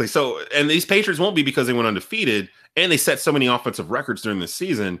 exactly. So, and these Patriots won't be because they went undefeated and they set so many offensive records during the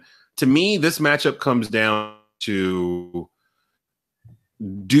season. To me, this matchup comes down to,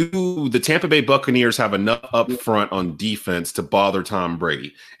 do the Tampa Bay Buccaneers have enough up front on defense to bother Tom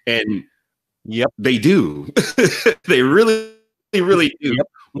Brady? And they do. They really, really do.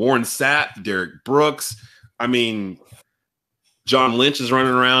 Warren Sapp, Derek Brooks. I mean, John Lynch is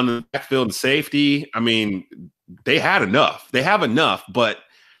running around in the backfield and safety. I mean, they had enough. They have enough, but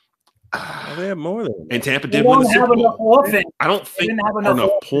they have more than enough. And Tampa did win the Super Bowl. I don't think they have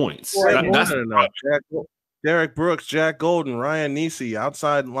enough points. That's enough. Derek Brooks, Jack Golden, Ryan Nisi,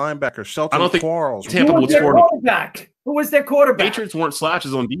 outside linebacker, Shelton Quarles. Tampa would score. Who was their quarterback? Patriots weren't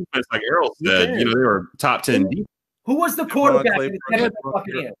slouches on defense, like Errol said. You know, they were top 10 defense. Who was the quarterback?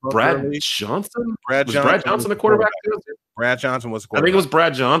 Brad Johnson? Was Brad Johnson the quarterback? Brad Johnson was the quarterback. I think it was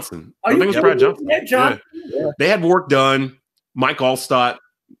Brad Johnson. I think it was Brad Johnson. Yeah. They had work done. Mike Allstott.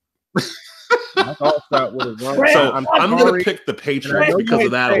 Mike Allstott would have run. So I'm going to pick the Patriots because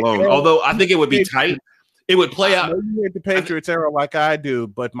of that alone. Although I think it would be tight. It would play out. You hate the Patriots era like I do,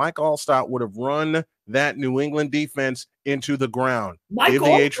 but Mike Allstott would have run that New England defense into the ground. Give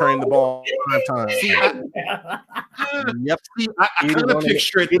the A-Train the ball 5 times. I kind of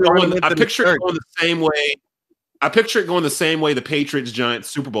picture it going. I picture it going the same way. I picture it going the same way the Patriots Giants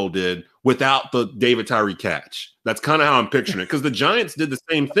Super Bowl did without the David Tyree catch. That's kind of how I'm picturing it, because the Giants did the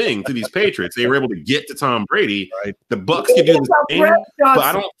same thing to these Patriots. They were able to get to Tom Brady. Right. The Bucks could do the same, but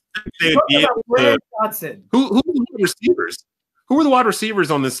I don't think they would be able to. Who were the wide receivers? Who were the wide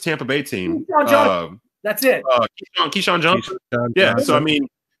receivers on this Tampa Bay team? That's it. Keyshawn Johnson. Yeah. So I mean,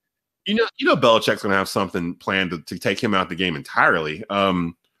 you know, Belichick's going to have something planned to take him out the game entirely.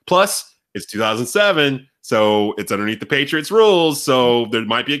 Plus, it's 2007. So it's underneath the Patriots rules. So there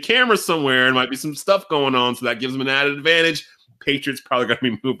might be a camera somewhere and might be some stuff going on. So that gives them an added advantage. Patriots probably going to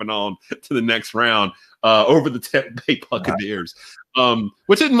be moving on to the next round over the Tampa Bay Buccaneers,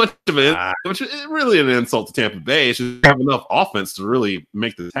 which isn't much of which is really an insult to Tampa Bay. It's just have enough offense to really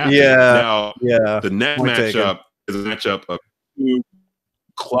make this happen. Now, the next matchup is a matchup of two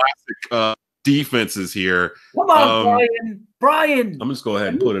classic defenses here. Come on, Brian. I'm just go ahead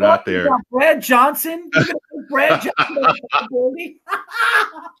and put it out there. Brad Johnson. Brad Johnson.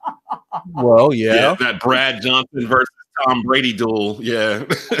 Well, yeah, that Brad Johnson versus Tom Brady duel. Yeah,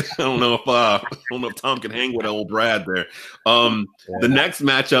 I don't know if Tom can hang with old Brad there. The next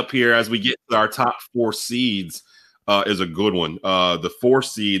matchup here, as we get to our top 4 seeds, is a good one. The 4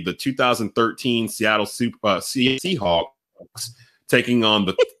 seed, the 2013 Seattle Seahawks, taking on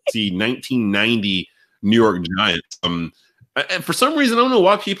the 1990 New York Giants. And for some reason, I don't know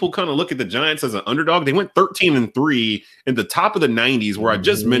why people kind of look at the Giants as an underdog. They went 13-3 in the top of the 90s, where I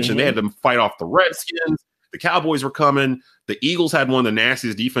just mentioned they had to fight off the Redskins. The Cowboys were coming. The Eagles had one of the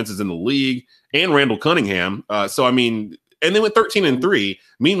nastiest defenses in the league, and Randall Cunningham. So, I mean, and they went 13-3.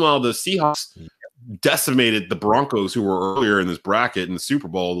 Meanwhile, the Seahawks decimated the Broncos, who were earlier in this bracket in the Super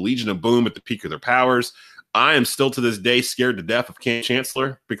Bowl. The Legion of Boom at the peak of their powers. I am still to this day scared to death of Cam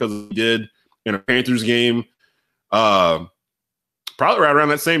Chancellor because he did in a Panthers game. Probably right around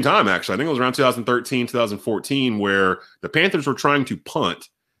that same time, actually. I think it was around 2013, 2014, where the Panthers were trying to punt,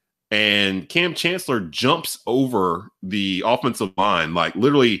 and Cam Chancellor jumps over the offensive line, like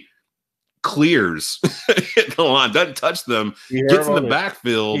literally clears the line, doesn't touch them, gets in the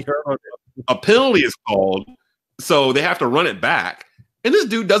backfield. A penalty is called, so they have to run it back. And this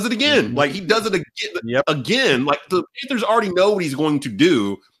dude does it again. Like, he does it again. Like, the Panthers already know what he's going to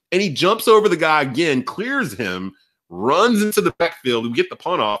do, and he jumps over the guy again, clears him, runs into the backfield. We get the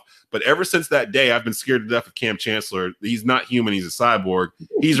punt off. But ever since that day, I've been scared to death of Cam Chancellor. He's not human. He's a cyborg.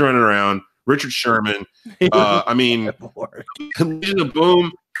 He's running around. Richard Sherman. I mean, Legion of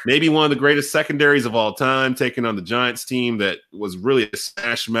Boom, maybe one of the greatest secondaries of all time, taking on the Giants team that was really a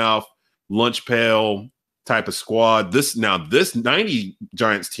smash mouth, lunch pail type of squad. This 90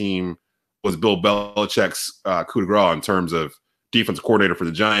 Giants team was Bill Belichick's coup de grace in terms of defensive coordinator for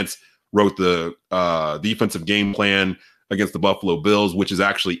the Giants, wrote the defensive game plan against the Buffalo Bills, which is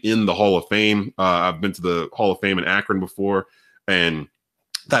actually in the Hall of Fame. I've been to the Hall of Fame in Akron before, and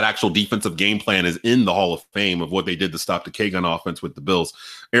that actual defensive game plan is in the Hall of Fame of what they did to stop the K-gun offense with the Bills.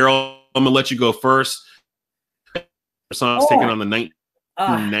 Errol, I'm going to let you go first. Taking on the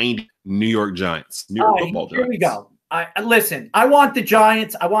 1990 New York Giants. New York football Giants. Here we go. Listen, I want the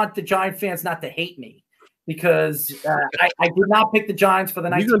Giants. I want the Giant fans not to hate me because I did not pick the Giants for the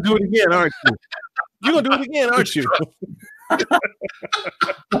 19. You're going to do it again, aren't you? You're going to do it again, aren't you?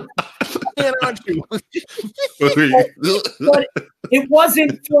 Aren't you? But it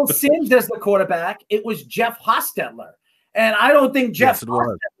wasn't Phil Simms as the quarterback. It was Jeff Hostetler. And I don't think Jeff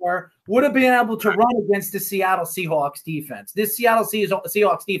Hostetler would have been able to run against the Seattle Seahawks defense. This Seattle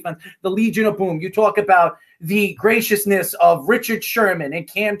Seahawks defense, the Legion of Boom. You talk about the graciousness of Richard Sherman and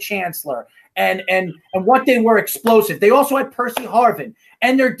Cam Chancellor and what they were explosive. They also had Percy Harvin.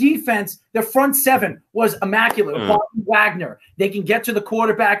 And their defense, their front seven was immaculate. Bobby Wagner. They can get to the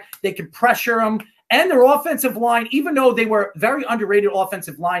quarterback. They can pressure him. And their offensive line, even though they were very underrated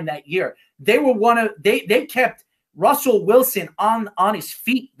offensive line that year, they kept Russell Wilson on his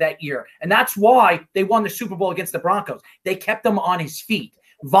feet that year. And that's why they won the Super Bowl against the Broncos. They kept him on his feet.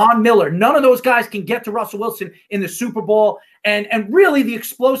 Von Miller, none of those guys can get to Russell Wilson in the Super Bowl. And really the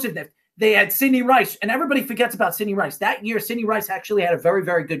explosiveness. They had Sidney Rice, and everybody forgets about Sidney Rice. That year, Sidney Rice actually had a very,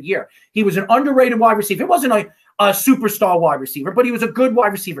 very good year. He was an underrated wide receiver. It wasn't a superstar wide receiver, but he was a good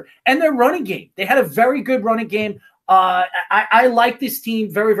wide receiver. And their running game, they had a very good running game. I like this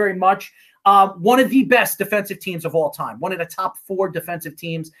team very, very much. One of the best defensive teams of all time. One of the top 4 defensive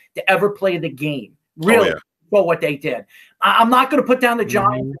teams to ever play the game. Really, for what they did. I'm not going to put down the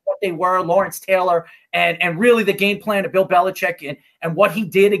Giants and what they were, Lawrence Taylor, and really the game plan of Bill Belichick and what he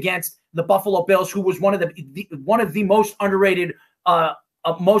did against the Buffalo Bills, who was one of the most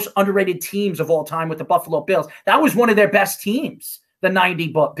underrated teams of all time with the Buffalo Bills. That was one of their best teams, the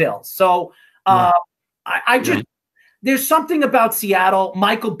 90 Bills. So there's something about Seattle.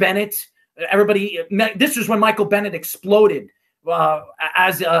 Michael Bennett, this is when Michael Bennett exploded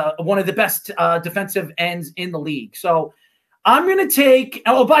as one of the best defensive ends in the league. So I'm going to take,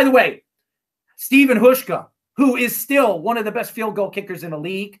 by the way, Steven Hushka, who is still one of the best field goal kickers in the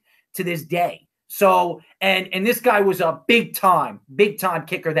league to this day. So, and this guy was a big time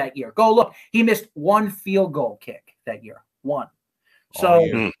kicker that year. Go look. He missed 1 field goal kick that year. 1.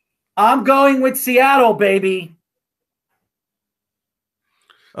 So I'm going with Seattle, baby.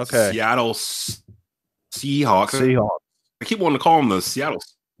 Okay. Seattle Seahawks. I keep wanting to call them the Seattle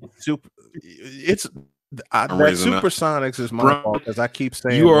Supersonics is my fault because I keep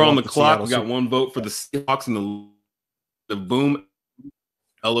saying you are on the clock. We got 1 vote for the Seahawks and the Boom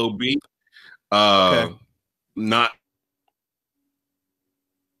LOB. Okay. Not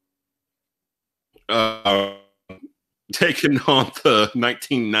taking on the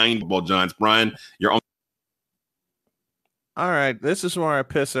 1990 football Giants. Brian, you're on. All right, this is where I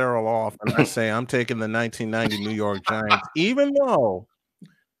piss Errol off and I say I'm taking the 1990 New York Giants, even though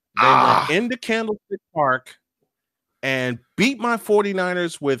they went into Candlestick Park and beat my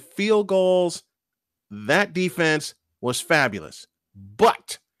 49ers with field goals. That defense was fabulous.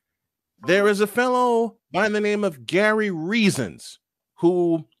 But there is a fellow by the name of Gary Reasons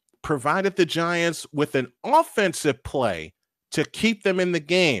who provided the Giants with an offensive play to keep them in the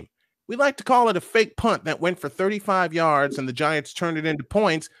game. We like to call it a fake punt that went for 35 yards and the Giants turned it into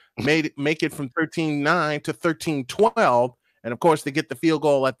points, make it from 13-9 to 13-12. And of course, they get the field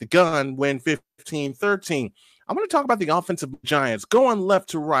goal at the gun, win 15-13. I want to talk about the offensive Giants going left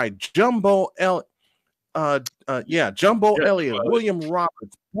to right. Jumbo Elliott, William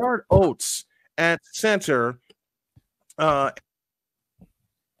Roberts, Bart Oates at center.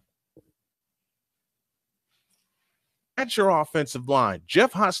 At your offensive line,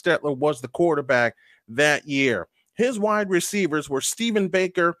 Jeff Hostetler was the quarterback that year. His wide receivers were Stephen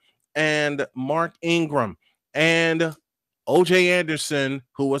Baker and Mark Ingram, and O.J. Anderson,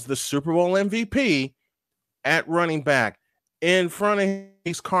 who was the Super Bowl MVP, at running back. In front of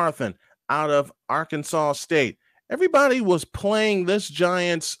Hayes Carthen out of Arkansas State. Everybody was playing this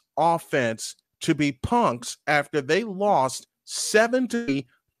Giants offense to be punks after they lost 7-2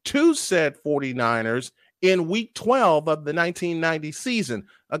 to said 49ers in week 12 of the 1990 season,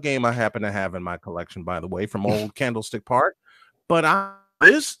 a game I happen to have in my collection, by the way, from old Candlestick Park. But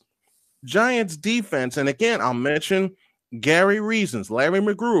this Giants defense, and again, I'll mention Gary Reasons, Larry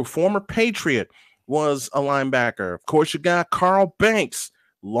McGrew, former Patriot, was a linebacker. Of course, you got Carl Banks,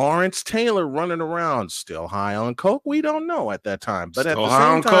 Lawrence Taylor running around, still high on coke. We don't know at that time, but still at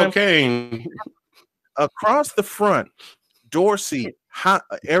the same time, cocaine. Across the front, Dorsey,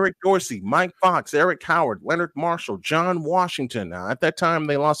 Eric Dorsey, Mike Fox, Eric Howard, Leonard Marshall, John Washington. Now, at that time,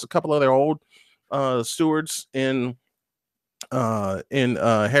 they lost a couple of their old stewards in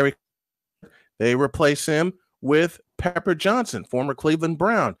Harry. They replace him with Pepper Johnson, former Cleveland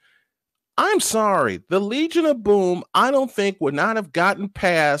Brown. I'm sorry. The Legion of Boom, I don't think would not have gotten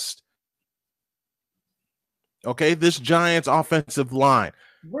past, this Giants offensive line.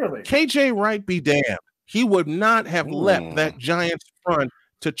 Really? KJ Wright be damned. He would not have left that Giants front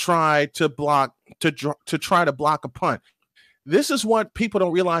to try to block a punt. This is what people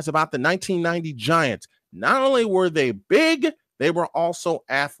don't realize about the 1990 Giants. Not only were they big, they were also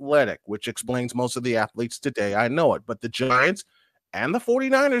athletic, which explains most of the athletes today. I know it. But the Giants and the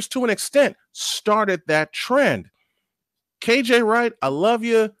 49ers, to an extent, started that trend. KJ Wright, I love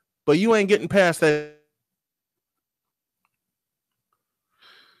you, but you ain't getting past that.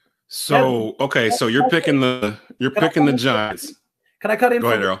 So, so you're picking the Giants. Can I cut in? Go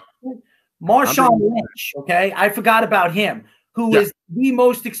ahead, Earl. Marshawn Lynch, okay? I forgot about him, who is the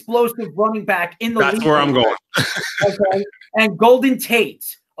most explosive running back in the league. That's where I'm going. Okay? And Golden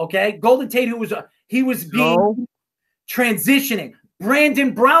Tate, okay? Golden Tate, he was being transitioning.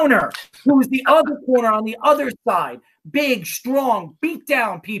 Brandon Browner, who was the other corner on the other side. Big, strong, beat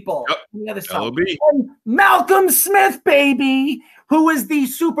down people on the other side. And Malcolm Smith, baby, who is the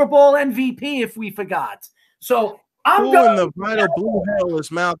Super Bowl MVP, if we forgot. So I'm going. The vital blue hell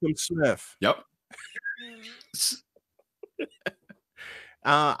is Malcolm Smith. Yep.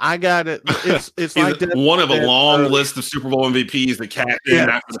 I got it. It's like one of a long list of Super Bowl MVPs that cashed in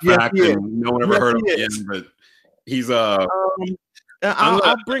after the fact, and no one ever heard of him again. But he's I'll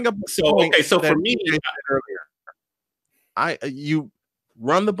bring up. So for me, you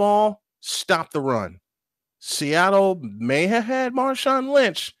run the ball, stop the run. Seattle may have had Marshawn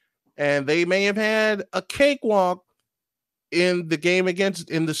Lynch, and they may have had a cakewalk in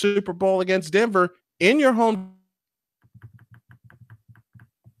the Super Bowl against Denver in your home.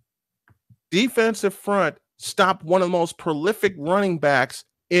 Defensive front stopped one of the most prolific running backs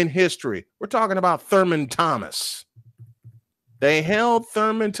in history. We're talking about Thurman Thomas. They held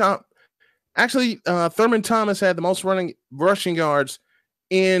Thurman Thomas. Actually, Thurman Thomas had the most rushing yards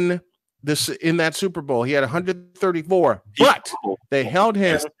in that Super Bowl. He had 134, but they held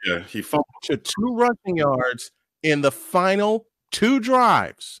him he fumbled to 2 rushing yards in the final 2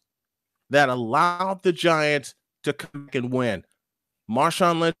 drives that allowed the Giants to come back and win.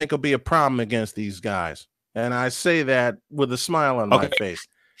 Marshawn Lynch will be a problem against these guys, and I say that with a smile on my face.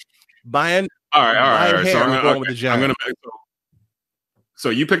 All right. So I'm going with the Giants. So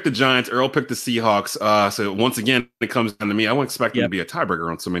you picked the Giants. Earl picked the Seahawks. So once again, it comes down to me. I won't expect him to be a tiebreaker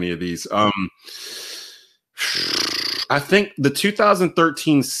on so many of these. I think the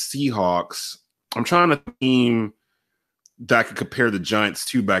 2013 Seahawks, I'm trying to team that could compare the Giants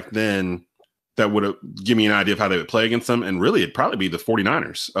to back then that would give me an idea of how they would play against them. And really, it'd probably be the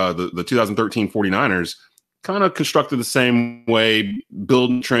 49ers. The 2013 49ers kind of constructed the same way,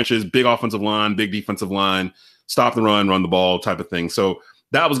 building trenches, big offensive line, big defensive line, stop the run the ball type of thing. So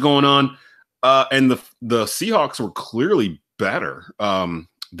that was going on. And the Seahawks were clearly better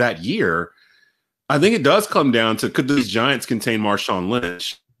that year. I think it does come down to, could these Giants contain Marshawn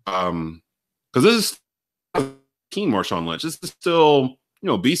Lynch? Because this is Marshawn Lynch. This is still,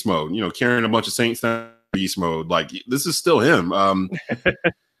 beast mode, carrying a bunch of Saints down beast mode. Like, this is still him.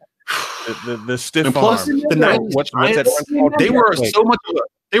 The stiff and plus, arm. They were so much of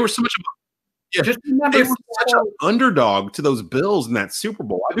they were such an underdog to those Bills in that Super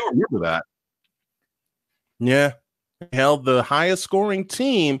Bowl. I do remember that. Yeah. Held the highest scoring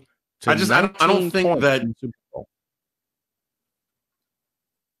team to I don't think that Super Bowl.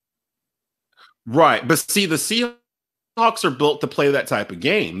 Right. But see, the Seahawks are built to play that type of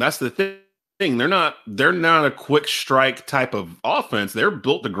game. That's the thing. They're not a quick strike type of offense. They're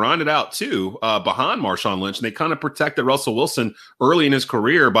built to grind it out too, behind Marshawn Lynch. And they kind of protected Russell Wilson early in his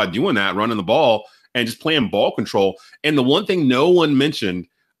career by doing that, running the ball and just playing ball control. And the one thing no one mentioned,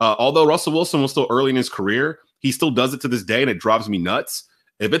 although Russell Wilson was still early in his career, he still does it to this day, and it drives me nuts.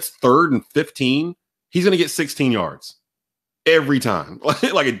 If it's 3rd and 15, he's going to get 16 yards every time.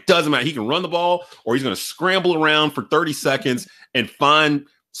 Like, it doesn't matter. He can run the ball, or he's going to scramble around for 30 seconds and find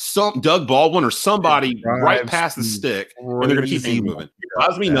Doug Baldwin or somebody right past the stick, and they're going to keep things moving. It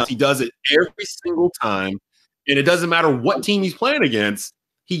drives me nuts. He does it every single time, and it doesn't matter what team he's playing against.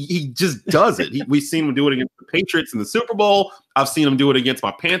 He just does it. We've seen him do it against the Patriots in the Super Bowl. I've seen him do it against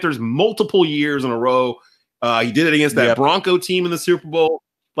my Panthers multiple years in a row. He did it against that Bronco team in the Super Bowl.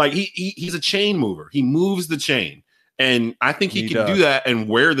 Like he's a chain mover. He moves the chain, and I think he can do that and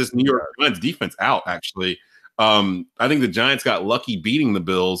wear this New York Giants defense out. Actually, I think the Giants got lucky beating the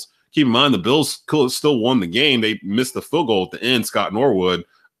Bills. Keep in mind the Bills still won the game. They missed the field goal at the end. Scott Norwood,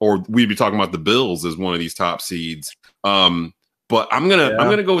 or we'd be talking about the Bills as one of these top seeds. But I'm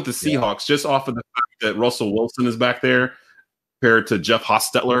gonna go with the Seahawks just off of the fact that Russell Wilson is back there compared to Jeff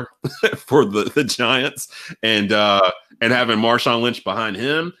Hostetler for the Giants, and having Marshawn Lynch behind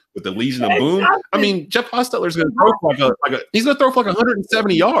him with the Legion of Boom. I mean, Jeff Hostetler's gonna throw he's gonna throw for like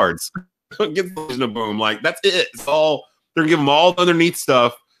 170 yards. Get the Legion of Boom, like that's it. It's all they're gonna give him all the underneath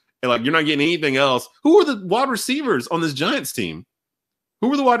stuff, and like you're not getting anything else. Who are the wide receivers on this Giants team?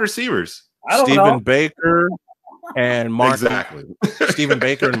 Who are the wide receivers? Stephen Baker. And Mark Stephen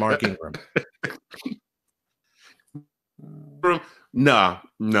Baker and Mark Ingram. Nah.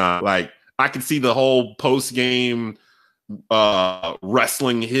 Like I can see the whole post-game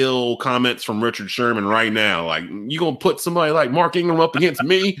wrestling hill comments from Richard Sherman right now. Like, you gonna put somebody like Mark Ingram up against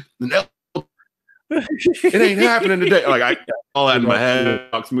me? It ain't happening today. Like I all that in my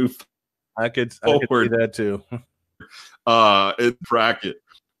head. Move. I could see that too. It's bracket.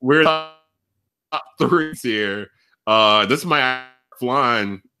 We're top threes here. This might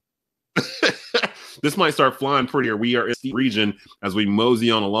flying. This might start flying prettier. We are in the region as we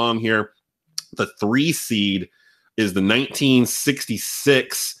mosey on along here. The 3 seed is the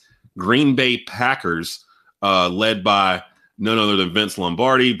 1966 Green Bay Packers, led by none other than Vince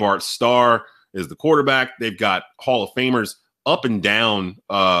Lombardi. Bart Starr is the quarterback. They've got Hall of Famers up and down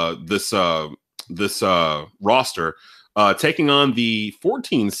this roster. Taking on the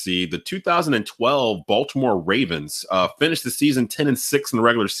 14 seed, the 2012 Baltimore Ravens, finished the season 10-6 in the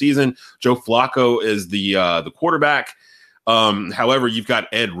regular season. Joe Flacco is the quarterback. However, you've got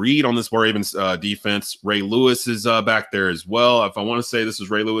Ed Reed on this Ravens defense. Ray Lewis is back there as well. If I want to say this is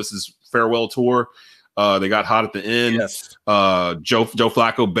Ray Lewis's farewell tour, they got hot at the end. Yes. Joe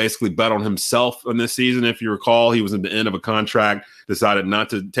Flacco basically bet on himself in this season. If you recall, he was at the end of a contract, decided not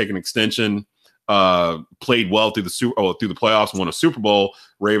to take an extension. Played well through the playoffs, won a Super Bowl.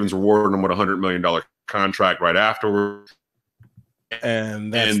 Ravens rewarded him with $100 million contract right afterward,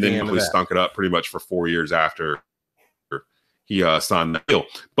 and then he stunk it up pretty much for 4 years after he signed the deal.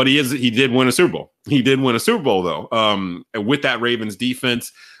 But he did win a Super Bowl. He did win a Super Bowl though. And with that Ravens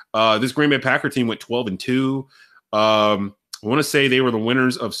defense, this Green Bay Packer team went 12-2. I want to say they were the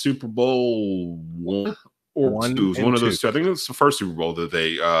winners of Super Bowl 1 or 2. One of those two. I think it was the first Super Bowl that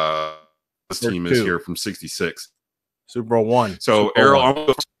they. This team is here from 66. Super Bowl 1. So Errol, I'm going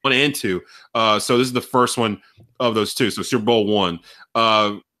to go 1 and 2. So this is the first one of those two. So Super Bowl 1.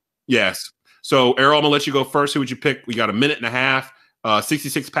 Yes. So Errol, I'm going to let you go first. Who would you pick? We got a minute and a half.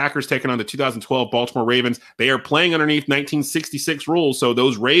 66 Packers taking on the 2012 Baltimore Ravens. They are playing underneath 1966 rules. So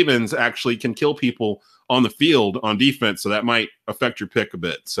those Ravens actually can kill people on the field on defense. So that might affect your pick a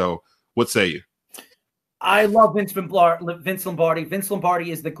bit. So what say you? I love Vince Lombardi. Vince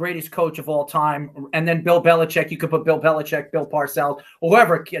Lombardi is the greatest coach of all time. And then Bill Belichick. You could put Bill Belichick, Bill Parcells,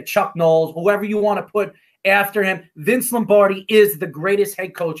 whoever, Chuck Knowles, whoever you want to put after him. Vince Lombardi is the greatest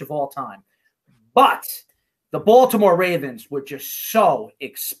head coach of all time. But the Baltimore Ravens were just so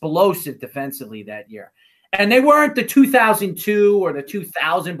explosive defensively that year. And they weren't the 2002 or the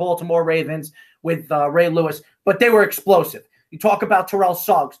 2000 Baltimore Ravens with Ray Lewis, but they were explosive. You talk about Terrell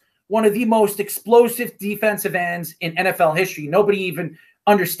Suggs, one of the most explosive defensive ends in NFL history. Nobody even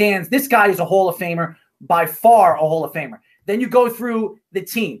understands. This guy is a Hall of Famer, by far a Hall of Famer. Then you go through the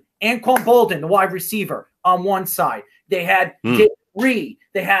team. Anquan Boldin, the wide receiver, on one side. They had Reed.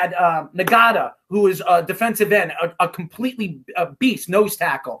 They had Nagata, who is a defensive end, a completely beast, nose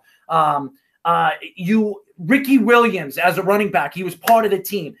tackle. Ricky Williams as a running back. He was part of the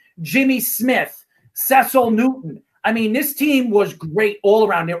team. Jimmy Smith, Cecil Newton. I mean, this team was great all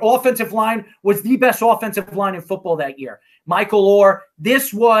around. Their offensive line was the best offensive line in football that year. Michael Orr,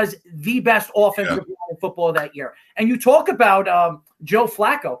 this was the best offensive line in football that year. And you talk about Joe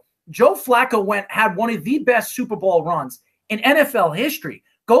Flacco. Joe Flacco had one of the best Super Bowl runs in NFL history.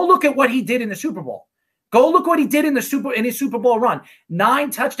 Go look at what he did in the Super Bowl. Go look what he did in his Super Bowl run.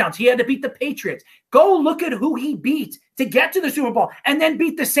 9 touchdowns. He had to beat the Patriots. Go look at who he beat to get to the Super Bowl and then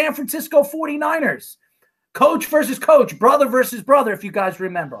beat the San Francisco 49ers. Coach versus coach, brother versus brother, if you guys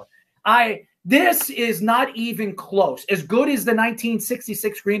remember. This is not even close. As good as the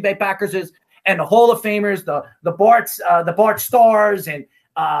 1966 Green Bay Packers is, and the Hall of Famers, the Bart Stars, and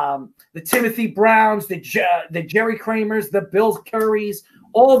the Timothy Browns, the Jerry Kramers, the Bill Currys,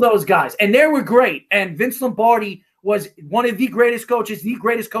 all those guys, and they were great. And Vince Lombardi was one of the greatest coaches, the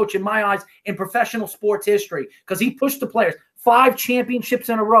greatest coach in my eyes in professional sports history, because he pushed the players. 5 championships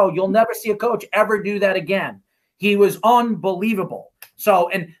in a row. You'll never see a coach ever do that again. He was unbelievable. So,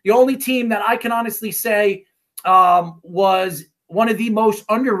 and the only team that I can honestly say was one of the most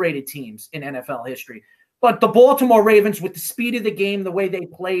underrated teams in NFL history. But the Baltimore Ravens, with the speed of the game, the way they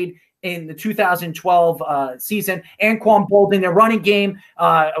played in the 2012 season, Anquan Boldin, their running game,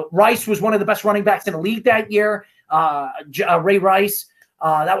 Rice was one of the best running backs in the league that year. Ray Rice,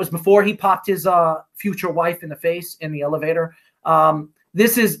 that was before he popped his future wife in the face in the elevator.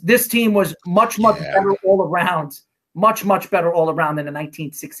 This team was much better all around, much better all around than the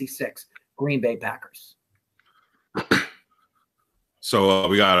 1966 Green Bay Packers. So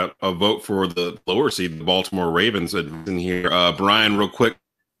we got a vote for the lower seed, the Baltimore Ravens, in here. Brian, real quick,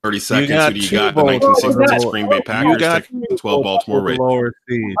 30 seconds. Who do you got? The 1966 Green Bay Packers, taking 12 Baltimore Ravens.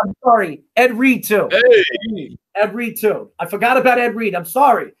 I'm sorry, Ed Reed too. Hey. Ed Reed too. I forgot about Ed Reed. I'm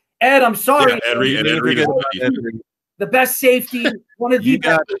sorry, Ed. I'm sorry. Yeah, Ed Reed is the best safety, one of the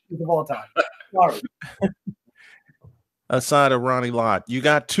best safeties of all time. Sorry. Aside of Ronnie Lott, you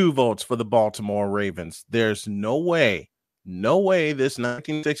got 2 votes for the Baltimore Ravens. There's no way this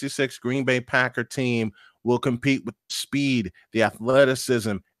 1966 Green Bay Packer team will compete with the speed, the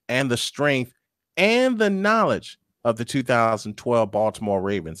athleticism, and the strength and the knowledge of the 2012 Baltimore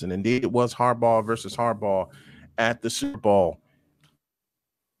Ravens. And indeed, it was Harbaugh versus Harbaugh at the Super Bowl.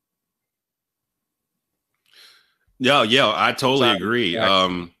 Yeah, I totally agree.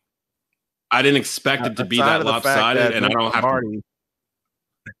 I didn't expect it to be that lopsided, and I don't have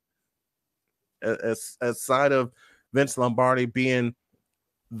to. Aside of Vince Lombardi being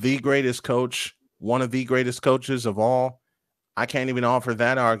the greatest coach, one of the greatest coaches of all, I can't even offer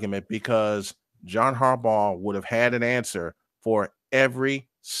that argument, because John Harbaugh would have had an answer for every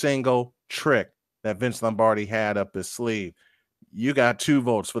single trick that Vince Lombardi had up his sleeve. You got 2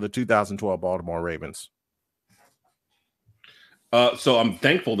 votes for the 2012 Baltimore Ravens. So I'm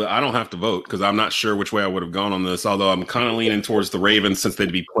thankful that I don't have to vote, because I'm not sure which way I would have gone on this, although I'm kind of leaning towards the Ravens since they'd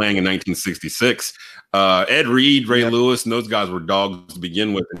be playing in 1966. Ed Reed, Ray Lewis, and those guys were dogs to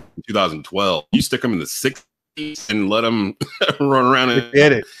begin with in 2012. You stick them in the 60s and let them run around and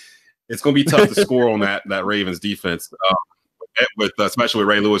get it. It's going to be tough to score on that Ravens defense, with especially with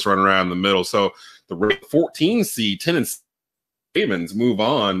Ray Lewis running around in the middle. So the 14 seed, 10 and Ravens move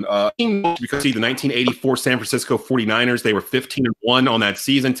on because the 1984 San Francisco 49ers, they were 15-1 on that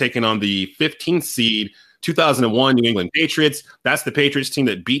season, taking on the 15th seed 2001 New England Patriots. That's the Patriots team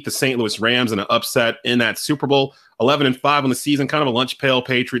that beat the St. Louis Rams in an upset in that Super Bowl. 11-5 on the season, kind of a lunch pail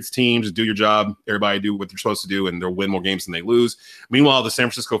Patriots team. Just do your job. Everybody do what they're supposed to do, and they'll win more games than they lose. Meanwhile, the San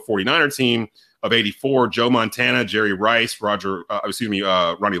Francisco 49er team of 84, Joe Montana, Jerry Rice, Ronnie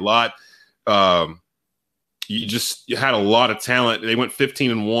Lott, you had a lot of talent. They went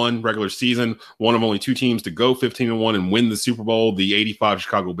 15-1 regular season, one of only 2 teams to go 15-1 and win the Super Bowl. The 85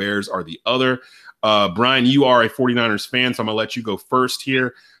 Chicago Bears are the other. Brian, you are a 49ers fan, so I'm going to let you go first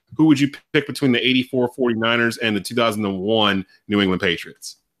here. Who would you pick between the 84 49ers and the 2001 New England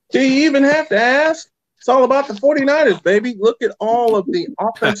Patriots? Do you even have to ask? It's all about the 49ers, baby. Look at all of the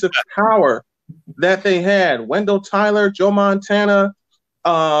offensive power that they had. Wendell Tyler, Joe Montana.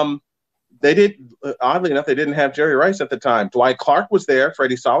 They oddly enough, they didn't have Jerry Rice at the time. Dwight Clark was there.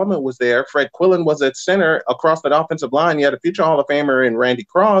 Freddie Solomon was there. Fred Quillen was at center. Across that offensive line, you had a future Hall of Famer in Randy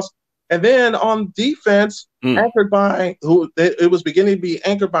Cross. And then on defense, anchored by it was beginning to be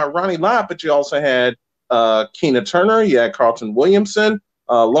anchored by Ronnie Lott, but you also had Keena Turner, you had Carlton Williamson,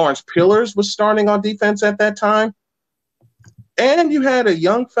 Lawrence Pillars was starting on defense at that time. And you had a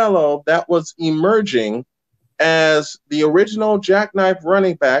young fellow that was emerging as the original jackknife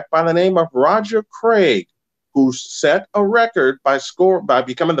running back by the name of Roger Craig, who set a record by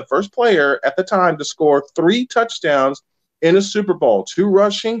becoming the first player at the time to score 3 touchdowns in a Super Bowl, 2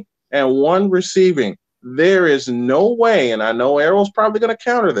 rushing and 1 receiving. There is no way, and I know Errol's probably going to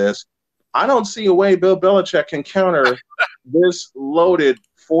counter this, I don't see a way Bill Belichick can counter this loaded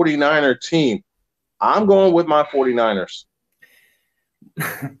 49er team. I'm going with my 49ers.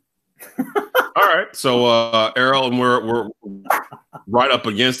 All right, so Errol, and we're right up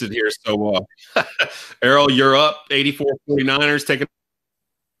against it here. So Errol, you're up. 84 49ers taking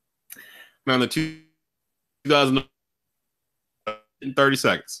on the 2000 in 30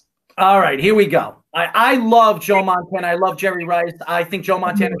 seconds. All right, here we go. I love Joe Montana. I love Jerry Rice. I think Joe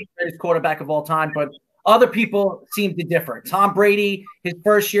Montana is the greatest quarterback of all time, but other people seem to differ. Tom Brady, his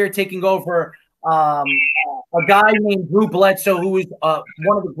first year taking over a guy named Drew Bledsoe, who was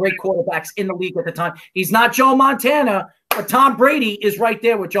one of the great quarterbacks in the league at the time. He's not Joe Montana, but Tom Brady is right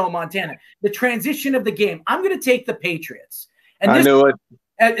there with Joe Montana. The transition of the game. I'm going to take the Patriots. And I knew it.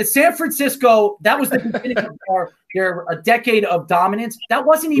 At San Francisco, that was the beginning of their a decade of dominance. That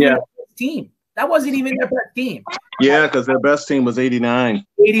wasn't even their best team. That wasn't even their best team. Yeah, because their best team was 89.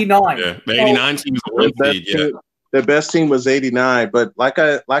 89. Yeah, the 89 team was the lead. Yeah. Their best team was 89. But like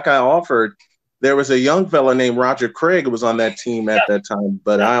I offered, there was a young fella named Roger Craig who was on that team at that time.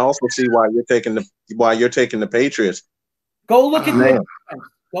 But I also see why you're taking the Patriots. Go look at their defense.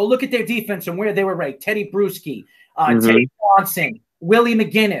 Go look at their defense and where they were ranked. Teddy Bruschi, Teddy Johnson, Willie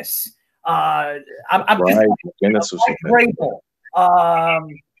McGinnis. McGinnis was Grable,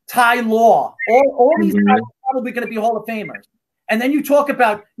 Ty Law. All these guys are probably going to be Hall of Famers. And then you talk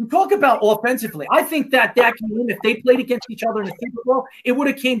about offensively. I think that game, if they played against each other in the Super Bowl, it would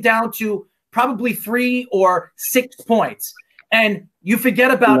have came down to probably 3 or 6 points. And you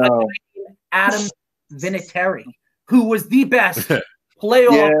forget about Adam Vinatieri, who was the best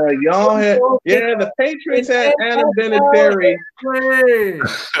playoff. Yeah, y'all had. Yeah, the Patriots had Adam Vinatieri.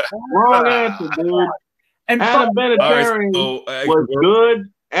 Wrong answer, dude. And Adam Vinatieri was good.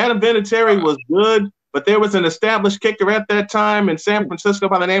 Adam Vinatieri was good, but there was an established kicker at that time in San Francisco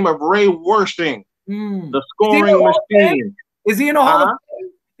by the name of Ray Worsting, the scoring machine. Is he in a Hall of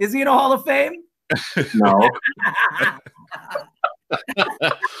Fame? Is he in a Hall of Fame? No.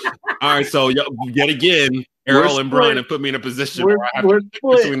 All right, so yet again, Errol and Brian have put me in a position where I have to pick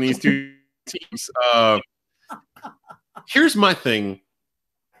between these two teams. Here's my thing.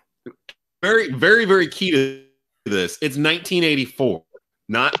 Very, very, very key to this. It's 1984,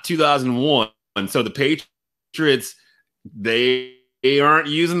 not 2001. So the Patriots, they aren't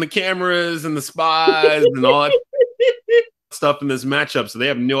using the cameras and the spies and all that stuff in this matchup. So they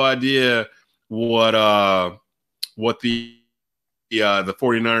have no idea what the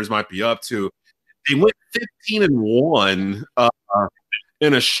 49ers might be up to. They went 15-1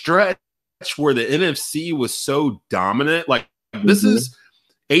 in a stretch where the NFC was so dominant. Like this is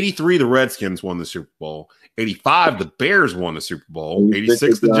 83, the Redskins won the Super Bowl. 85, the Bears won the Super Bowl.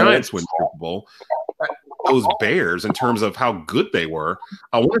 86, the Giants won the Super Bowl. Those Bears, in terms of how good they were,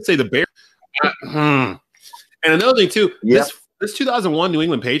 I want to say the Bears. And another thing too, this 2001 New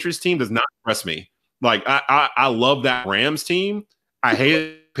England Patriots team does not impress me. Like I love that Rams team. I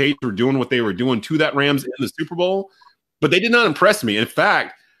hated Patriots were doing what they were doing to that Rams in the Super Bowl, but they did not impress me. In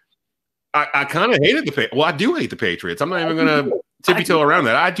fact, I kind of hated the Patriots. Well, I do hate the Patriots. I'm not even going to tippy-toe around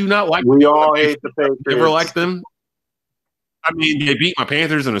that. I do not like them. We all hate the Patriots. Never liked them. I mean, they beat my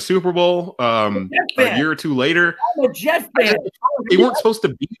Panthers in a Super Bowl a year or two later. I'm a Jet fan. They weren't supposed to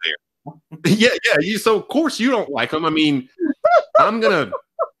be there. Yeah. So of course you don't like them. I mean, I'm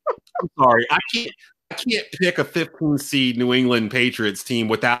sorry. I can't pick a 15 seed New England Patriots team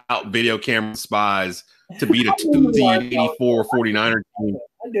without video camera spies to beat a 2 seed 84 49er team.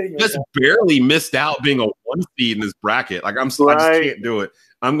 Just barely missed out being a 1 seed in this bracket. Like I just can't do it.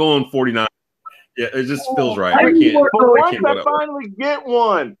 I'm going 49. Yeah, it just feels right. I can't. For once, I finally get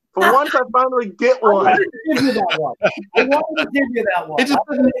one. I wanted to give you that one. I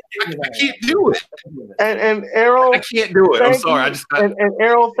can't do it. And Errol, I can't do it. I'm sorry. And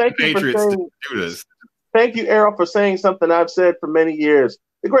Errol, thank you for saying do this. Thank you, Errol, for saying something I've said for many years.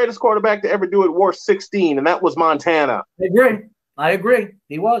 The greatest quarterback to ever do it wore 16, and that was Montana. I agree.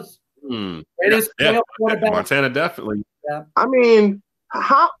 He was. Greatest quarterback. Montana, definitely. Yeah. I mean,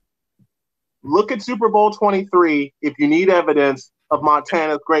 look at Super Bowl 23 if you need evidence of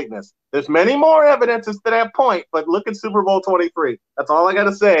Montana's greatness. There's many more evidences to that point, but look at Super Bowl 23. That's all I got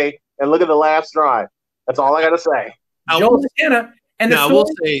to say. And look at the last drive. That's all I got to say. Montana. And I will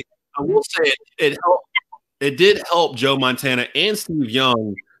say it helped. It did help Joe Montana and Steve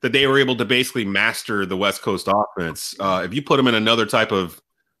Young that they were able to basically master the West Coast offense. If you put them in another type of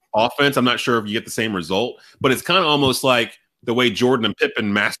offense, I'm not sure if you get the same result, but it's kind of almost like the way Jordan and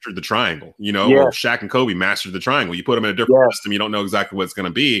Pippen mastered the triangle, or Shaq and Kobe mastered the triangle. You put them in a different system, you don't know exactly what it's going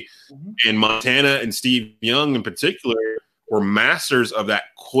to be. And Montana and Steve Young in particular were masters of that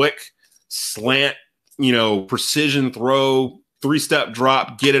quick slant, precision throw, 3-step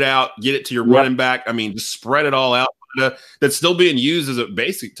drop, get it out, get it to your running back. I mean, just spread it all out. That's still being used as a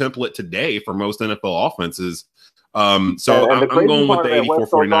basic template today for most NFL offenses. I'm going with the 84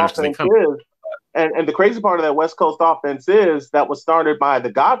 49ers. And the crazy part of that West Coast offense is that was started by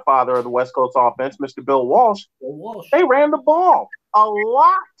the godfather of the West Coast offense, Mr. Bill Walsh. They ran the ball a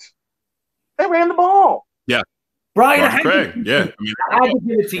lot. They ran the ball. Yeah. Brian, I had to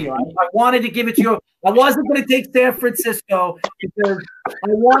give it to you. I wanted to give it to you. I wasn't going to take San Francisco because I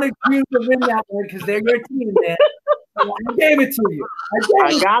wanted you to win that one because they're your team, man. So I gave it to you.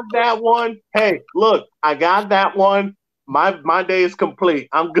 I got that one. Hey, look, I got that one. My day is complete.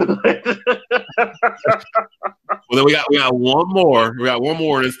 I'm good. Well, then we got one more. We got one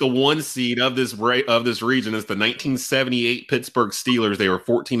more, and it's the one seed of this region. It's the 1978 Pittsburgh Steelers. They were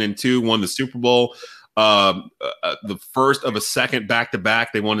 14-2, won the Super Bowl. The first of a second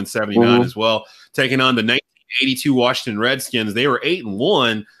back-to-back. They won in 79 as well, taking on the 1982 Washington Redskins. They were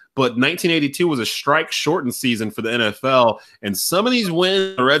 8-1, but 1982 was a strike-shortened season for the NFL, and some of these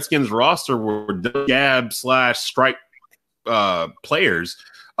wins on the Redskins roster were gab/strike players.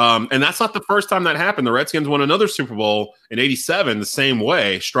 And that's not the first time that happened. The Redskins won another Super Bowl in 87 the same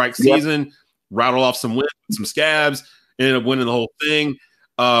way. Strike season, rattled off some wins, some scabs, ended up winning the whole thing.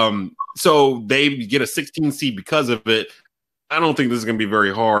 So they get a 16 seed because of it. I don't think this is going to be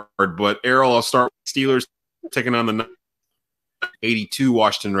very hard, but Errol, I'll start with Steelers taking on the 82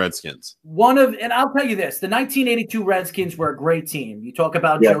 Washington Redskins. And I'll tell you this, the 1982 Redskins were a great team. You talk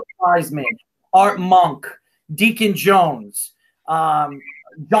about Joe Theismann, Art Monk, Deacon Jones, John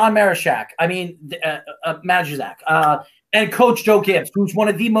Marichak, Majizak, and Coach Joe Gibbs, who's one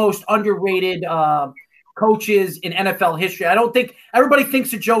of the most underrated coaches in NFL history. I don't think everybody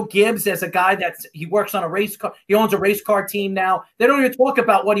thinks of Joe Gibbs as a guy he works on a race car. He owns a race car team now. They don't even talk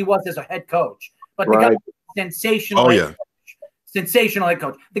about what he was as a head coach. But the guy was sensational. Sensational head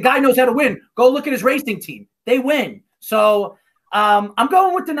coach. The guy knows how to win. Go look at his racing team. They win. So I'm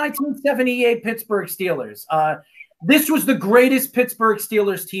going with the 1978 Pittsburgh Steelers. This was the greatest Pittsburgh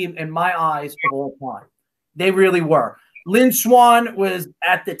Steelers team in my eyes of all time. They really were. Lynn Swann was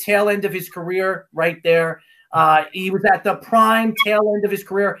at the tail end of his career right there. He was at the prime tail end of his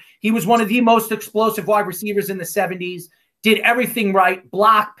career. He was one of the most explosive wide receivers in the 70s, did everything right,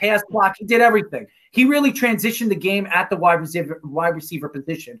 block, pass block. He did everything. He really transitioned the game at the wide receiver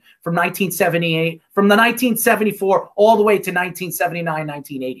position from 1978, from the 1974 all the way to 1979,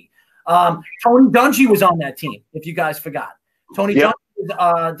 1980. Tony Dungy was on that team, if you guys forgot. Tony Dungy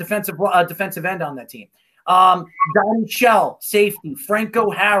was defensive end on that team. Donnie Shell, safety,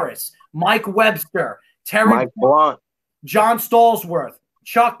 Franco Harris, Mike Webster, Terry Blunt, John Stallsworth,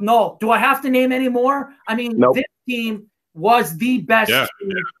 Chuck Noll. Do I have to name any more? I mean, This team was the best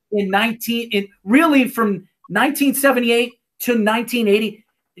team really from 1978 to 1980.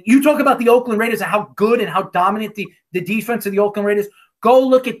 You talk about the Oakland Raiders and how good and how dominant the defense of the Oakland Raiders. Go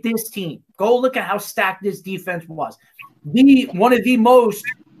look at this team. Go look at how stacked this defense was. One of the most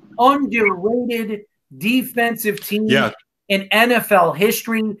underrated defensive teams in NFL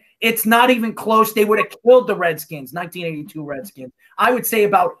history. It's not even close. They would have killed the Redskins, 1982 Redskins. I would say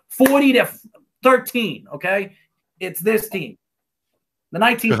about 40-13, okay? It's this team. The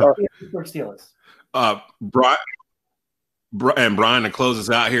 1978 Pittsburgh Steelers. Brian, to close us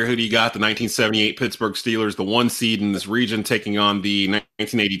out here, who do you got? The 1978 Pittsburgh Steelers, the one seed in this region, taking on the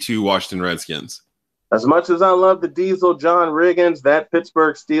 1982 Washington Redskins. As much as I love the Diesel John Riggins, that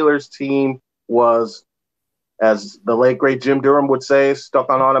Pittsburgh Steelers team was, as the late great Jim Durham would say, stuck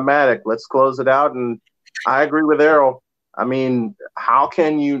on automatic. Let's close it out. And I agree with Errol. I mean, how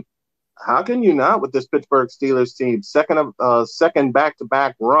can you not with this Pittsburgh Steelers team? Second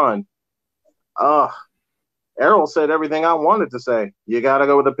back-to-back run. Errol said everything I wanted to say. You got to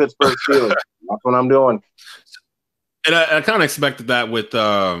go with the Pittsburgh Steelers. That's what I'm doing. And I kind of expected that with,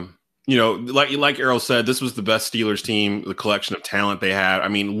 like Errol said, this was the best Steelers team, the collection of talent they had. I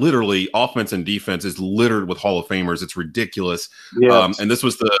mean, literally, offense and defense is littered with Hall of Famers. It's ridiculous. Yes. And this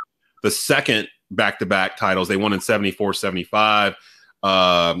was the second back-to-back titles. They won in 74, 75,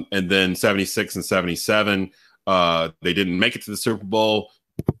 and then 76 and 77. They didn't make it to the Super Bowl.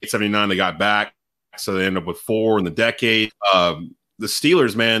 79, they got back. So they ended up with 4 in the decade. The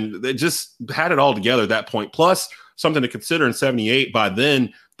Steelers, man, they just had it all together at that point. Plus, something to consider in 78, by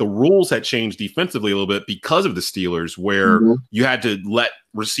then, the rules had changed defensively a little bit because of the Steelers, where you had to let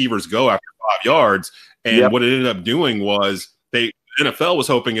receivers go after 5 yards. And what it ended up doing was NFL was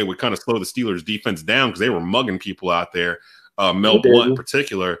hoping it would kind of slow the Steelers defense down because they were mugging people out there. Mel Blount in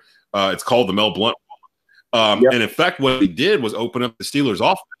particular. It's called the Mel Blount. And in fact, what he did was open up the Steelers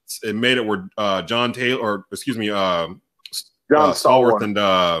offense. It made it where John Stallworth and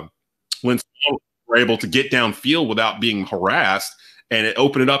Lynn Swann were able to get downfield without being harassed, and it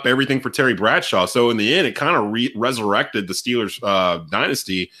opened up everything for Terry Bradshaw. So in the end, it kind of resurrected the Steelers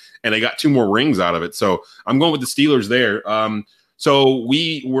dynasty, and they got 2 more rings out of it. So I'm going with the Steelers there. So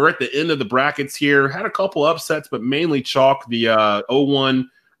we're at the end of the brackets here. Had a couple upsets, but mainly chalk the 01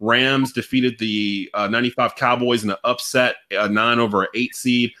 Rams defeated the 95 Cowboys in an upset, 9-8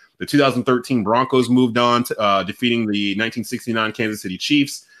 seed. The 2013 Broncos moved on to defeating the 1969 Kansas City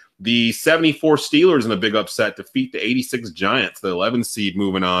Chiefs. The 74 Steelers in a big upset defeat the 86 Giants, the 11 seed,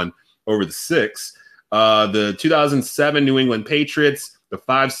 moving on over the 6. The 2007 New England Patriots, the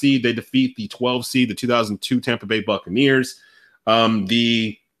 5 seed, they defeat the 12 seed, the 2002 Tampa Bay Buccaneers.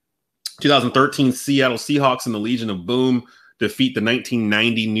 The 2013 Seattle Seahawks and the Legion of Boom defeat the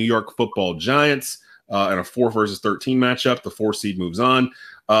 1990 New York Football Giants in a 4-13 matchup. The 4 seed moves on.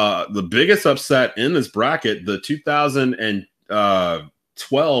 The biggest upset in this bracket, the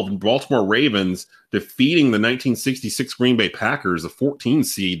 2012 Baltimore Ravens defeating the 1966 Green Bay Packers, a 14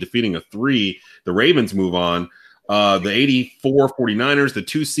 seed, defeating a 3. The Ravens move on. The 84 49ers, the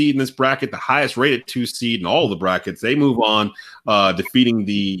 2 seed in this bracket, the highest rated 2 seed in all of the brackets, they move on, defeating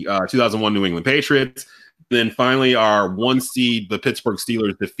the 2001 New England Patriots. Then finally, our 1 seed, the Pittsburgh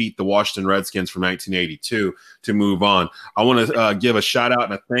Steelers, defeat the Washington Redskins from 1982 to move on. I want to give a shout out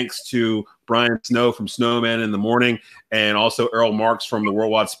and a thanks to Brian Snow from Snowman in the Morning, and also Earl Marks from the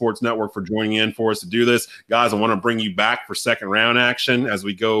Worldwide Sports Network for joining in for us to do this. Guys, I want to bring you back for second round action as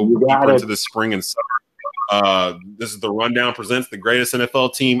we go deeper into the spring and summer. This is the Rundown presents the greatest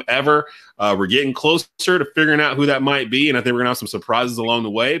NFL team ever. We're getting closer to figuring out who that might be, and I think we're going to have some surprises along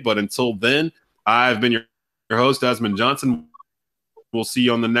the way. But until then, I've been your host, Desmond Johnson. We'll see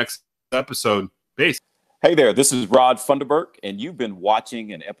you on the next episode. Peace. Hey there, this is Rod Funderburk, and you've been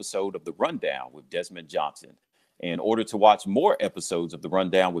watching an episode of The Rundown with Desmond Johnson. In order to watch more episodes of The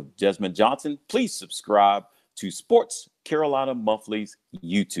Rundown with Desmond Johnson, please subscribe to Sports Carolina Monthly's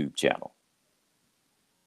YouTube channel.